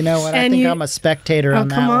crates. You know what? I And think you- I'm a spectator Oh, on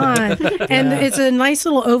that come one. on. And it's a nice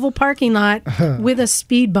little oval parking lot with a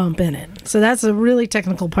speed bump in it. So that's a really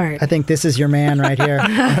technical part. I think this is your man right here.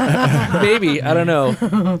 Maybe. I don't know.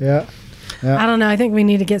 Yeah. I don't know. I think we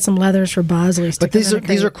need to get some leathers for Bosley. But these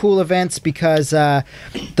are cool events because the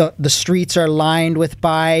streets are lined with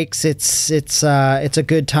bikes. It's a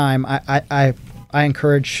good time. I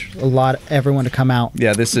encourage everyone to come out.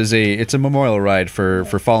 Yeah, it's a memorial ride for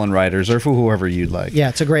fallen riders or for whoever you'd like. Yeah,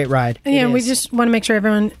 it's a great ride. Yeah, we just want to make sure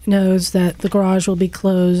everyone knows that the garage will be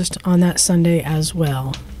closed on that Sunday as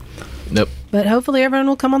well. Nope. But hopefully everyone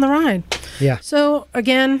will come on the ride. Yeah. So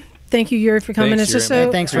again, thank you, Yuri, for coming. Thanks, It's just Yuri,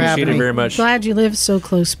 so thanks for Appreciate having it me. very much. glad you live so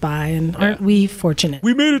close by, and aren't we fortunate?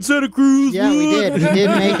 We made it, Santa Cruz. Yeah, we did. We did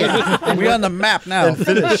make it. And We're on the map now.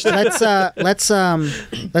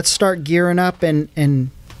 let's start gearing up and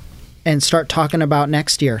start talking about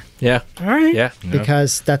next year, Yeah. All right. Yeah.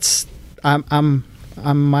 because that's I'm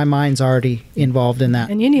my mind's already involved in that.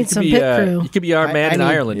 And you need some pit crew. You could be our I- man I in need-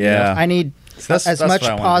 Ireland. Yeah. I need That's as what much I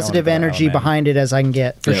want. positive I want to go energy Iron Man. behind it as I can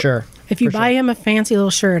get, for Yep. sure. If you For buy sure. him a fancy little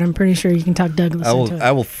shirt, I'm pretty sure you can talk Douglas into it.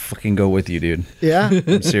 I will fucking go with you, dude. Yeah.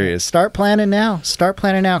 I'm serious. Start planning now. Start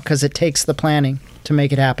planning now, because it takes the planning to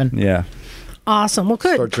make it happen. Yeah. Awesome. Well,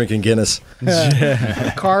 good. Start drinking Guinness.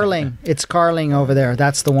 Carling. It's Carling over there.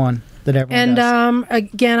 That's the one that everyone And does.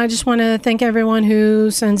 again, I just want to thank everyone who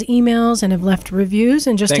sends emails and have left reviews,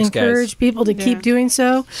 and just Thanks, guys. encourage people to keep doing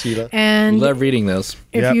so. Sheila. We And love reading those.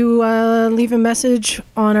 if Yep. you leave a message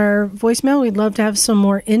on our voicemail, we'd love to have some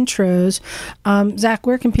more intros. Zach,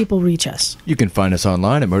 where can people reach us? You can find us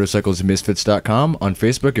online at motorcyclesandmisfits.com, on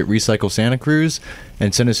Facebook at Recycle Santa Cruz,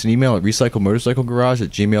 and send us an email at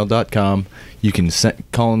recyclemotorcyclegarage@gmail.com. You can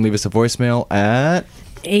call and leave us a voicemail at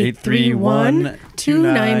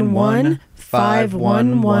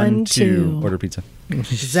 831-291-5112. Order pizza.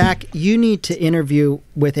 Zach, you need to interview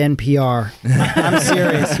with NPR. I'm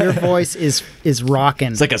serious. Your voice is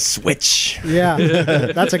rocking. It's like a switch. Yeah,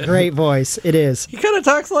 that's a great voice. It is. He kind of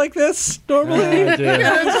talks like this normally.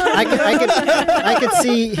 I could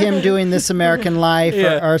see him doing This American Life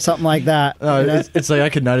or something like that. No, it's like I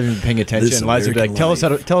could not even be paying attention. This Liza would be like,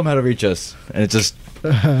 American tell them how to reach us, and it's just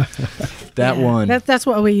that one. That's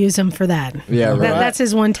what we use him for that. Yeah, right. That's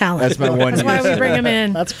his one talent. That's my one That's why use. we bring him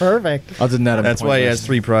in. That's perfect. Other than that, I'm That's why he has pointless.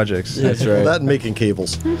 3 projects. That's right. That and making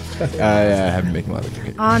cables. I haven't been making a lot of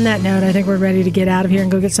it. On that note, I think we're ready to get out of here and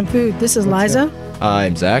go get some food. This is Liza.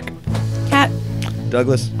 I'm Zach. Kat.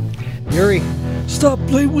 Douglas. Yuri. Stop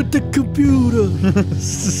playing with the computer.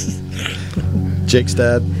 Jake's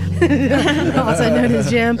dad. Also known as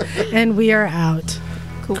Jim. And we are out.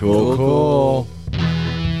 Cool.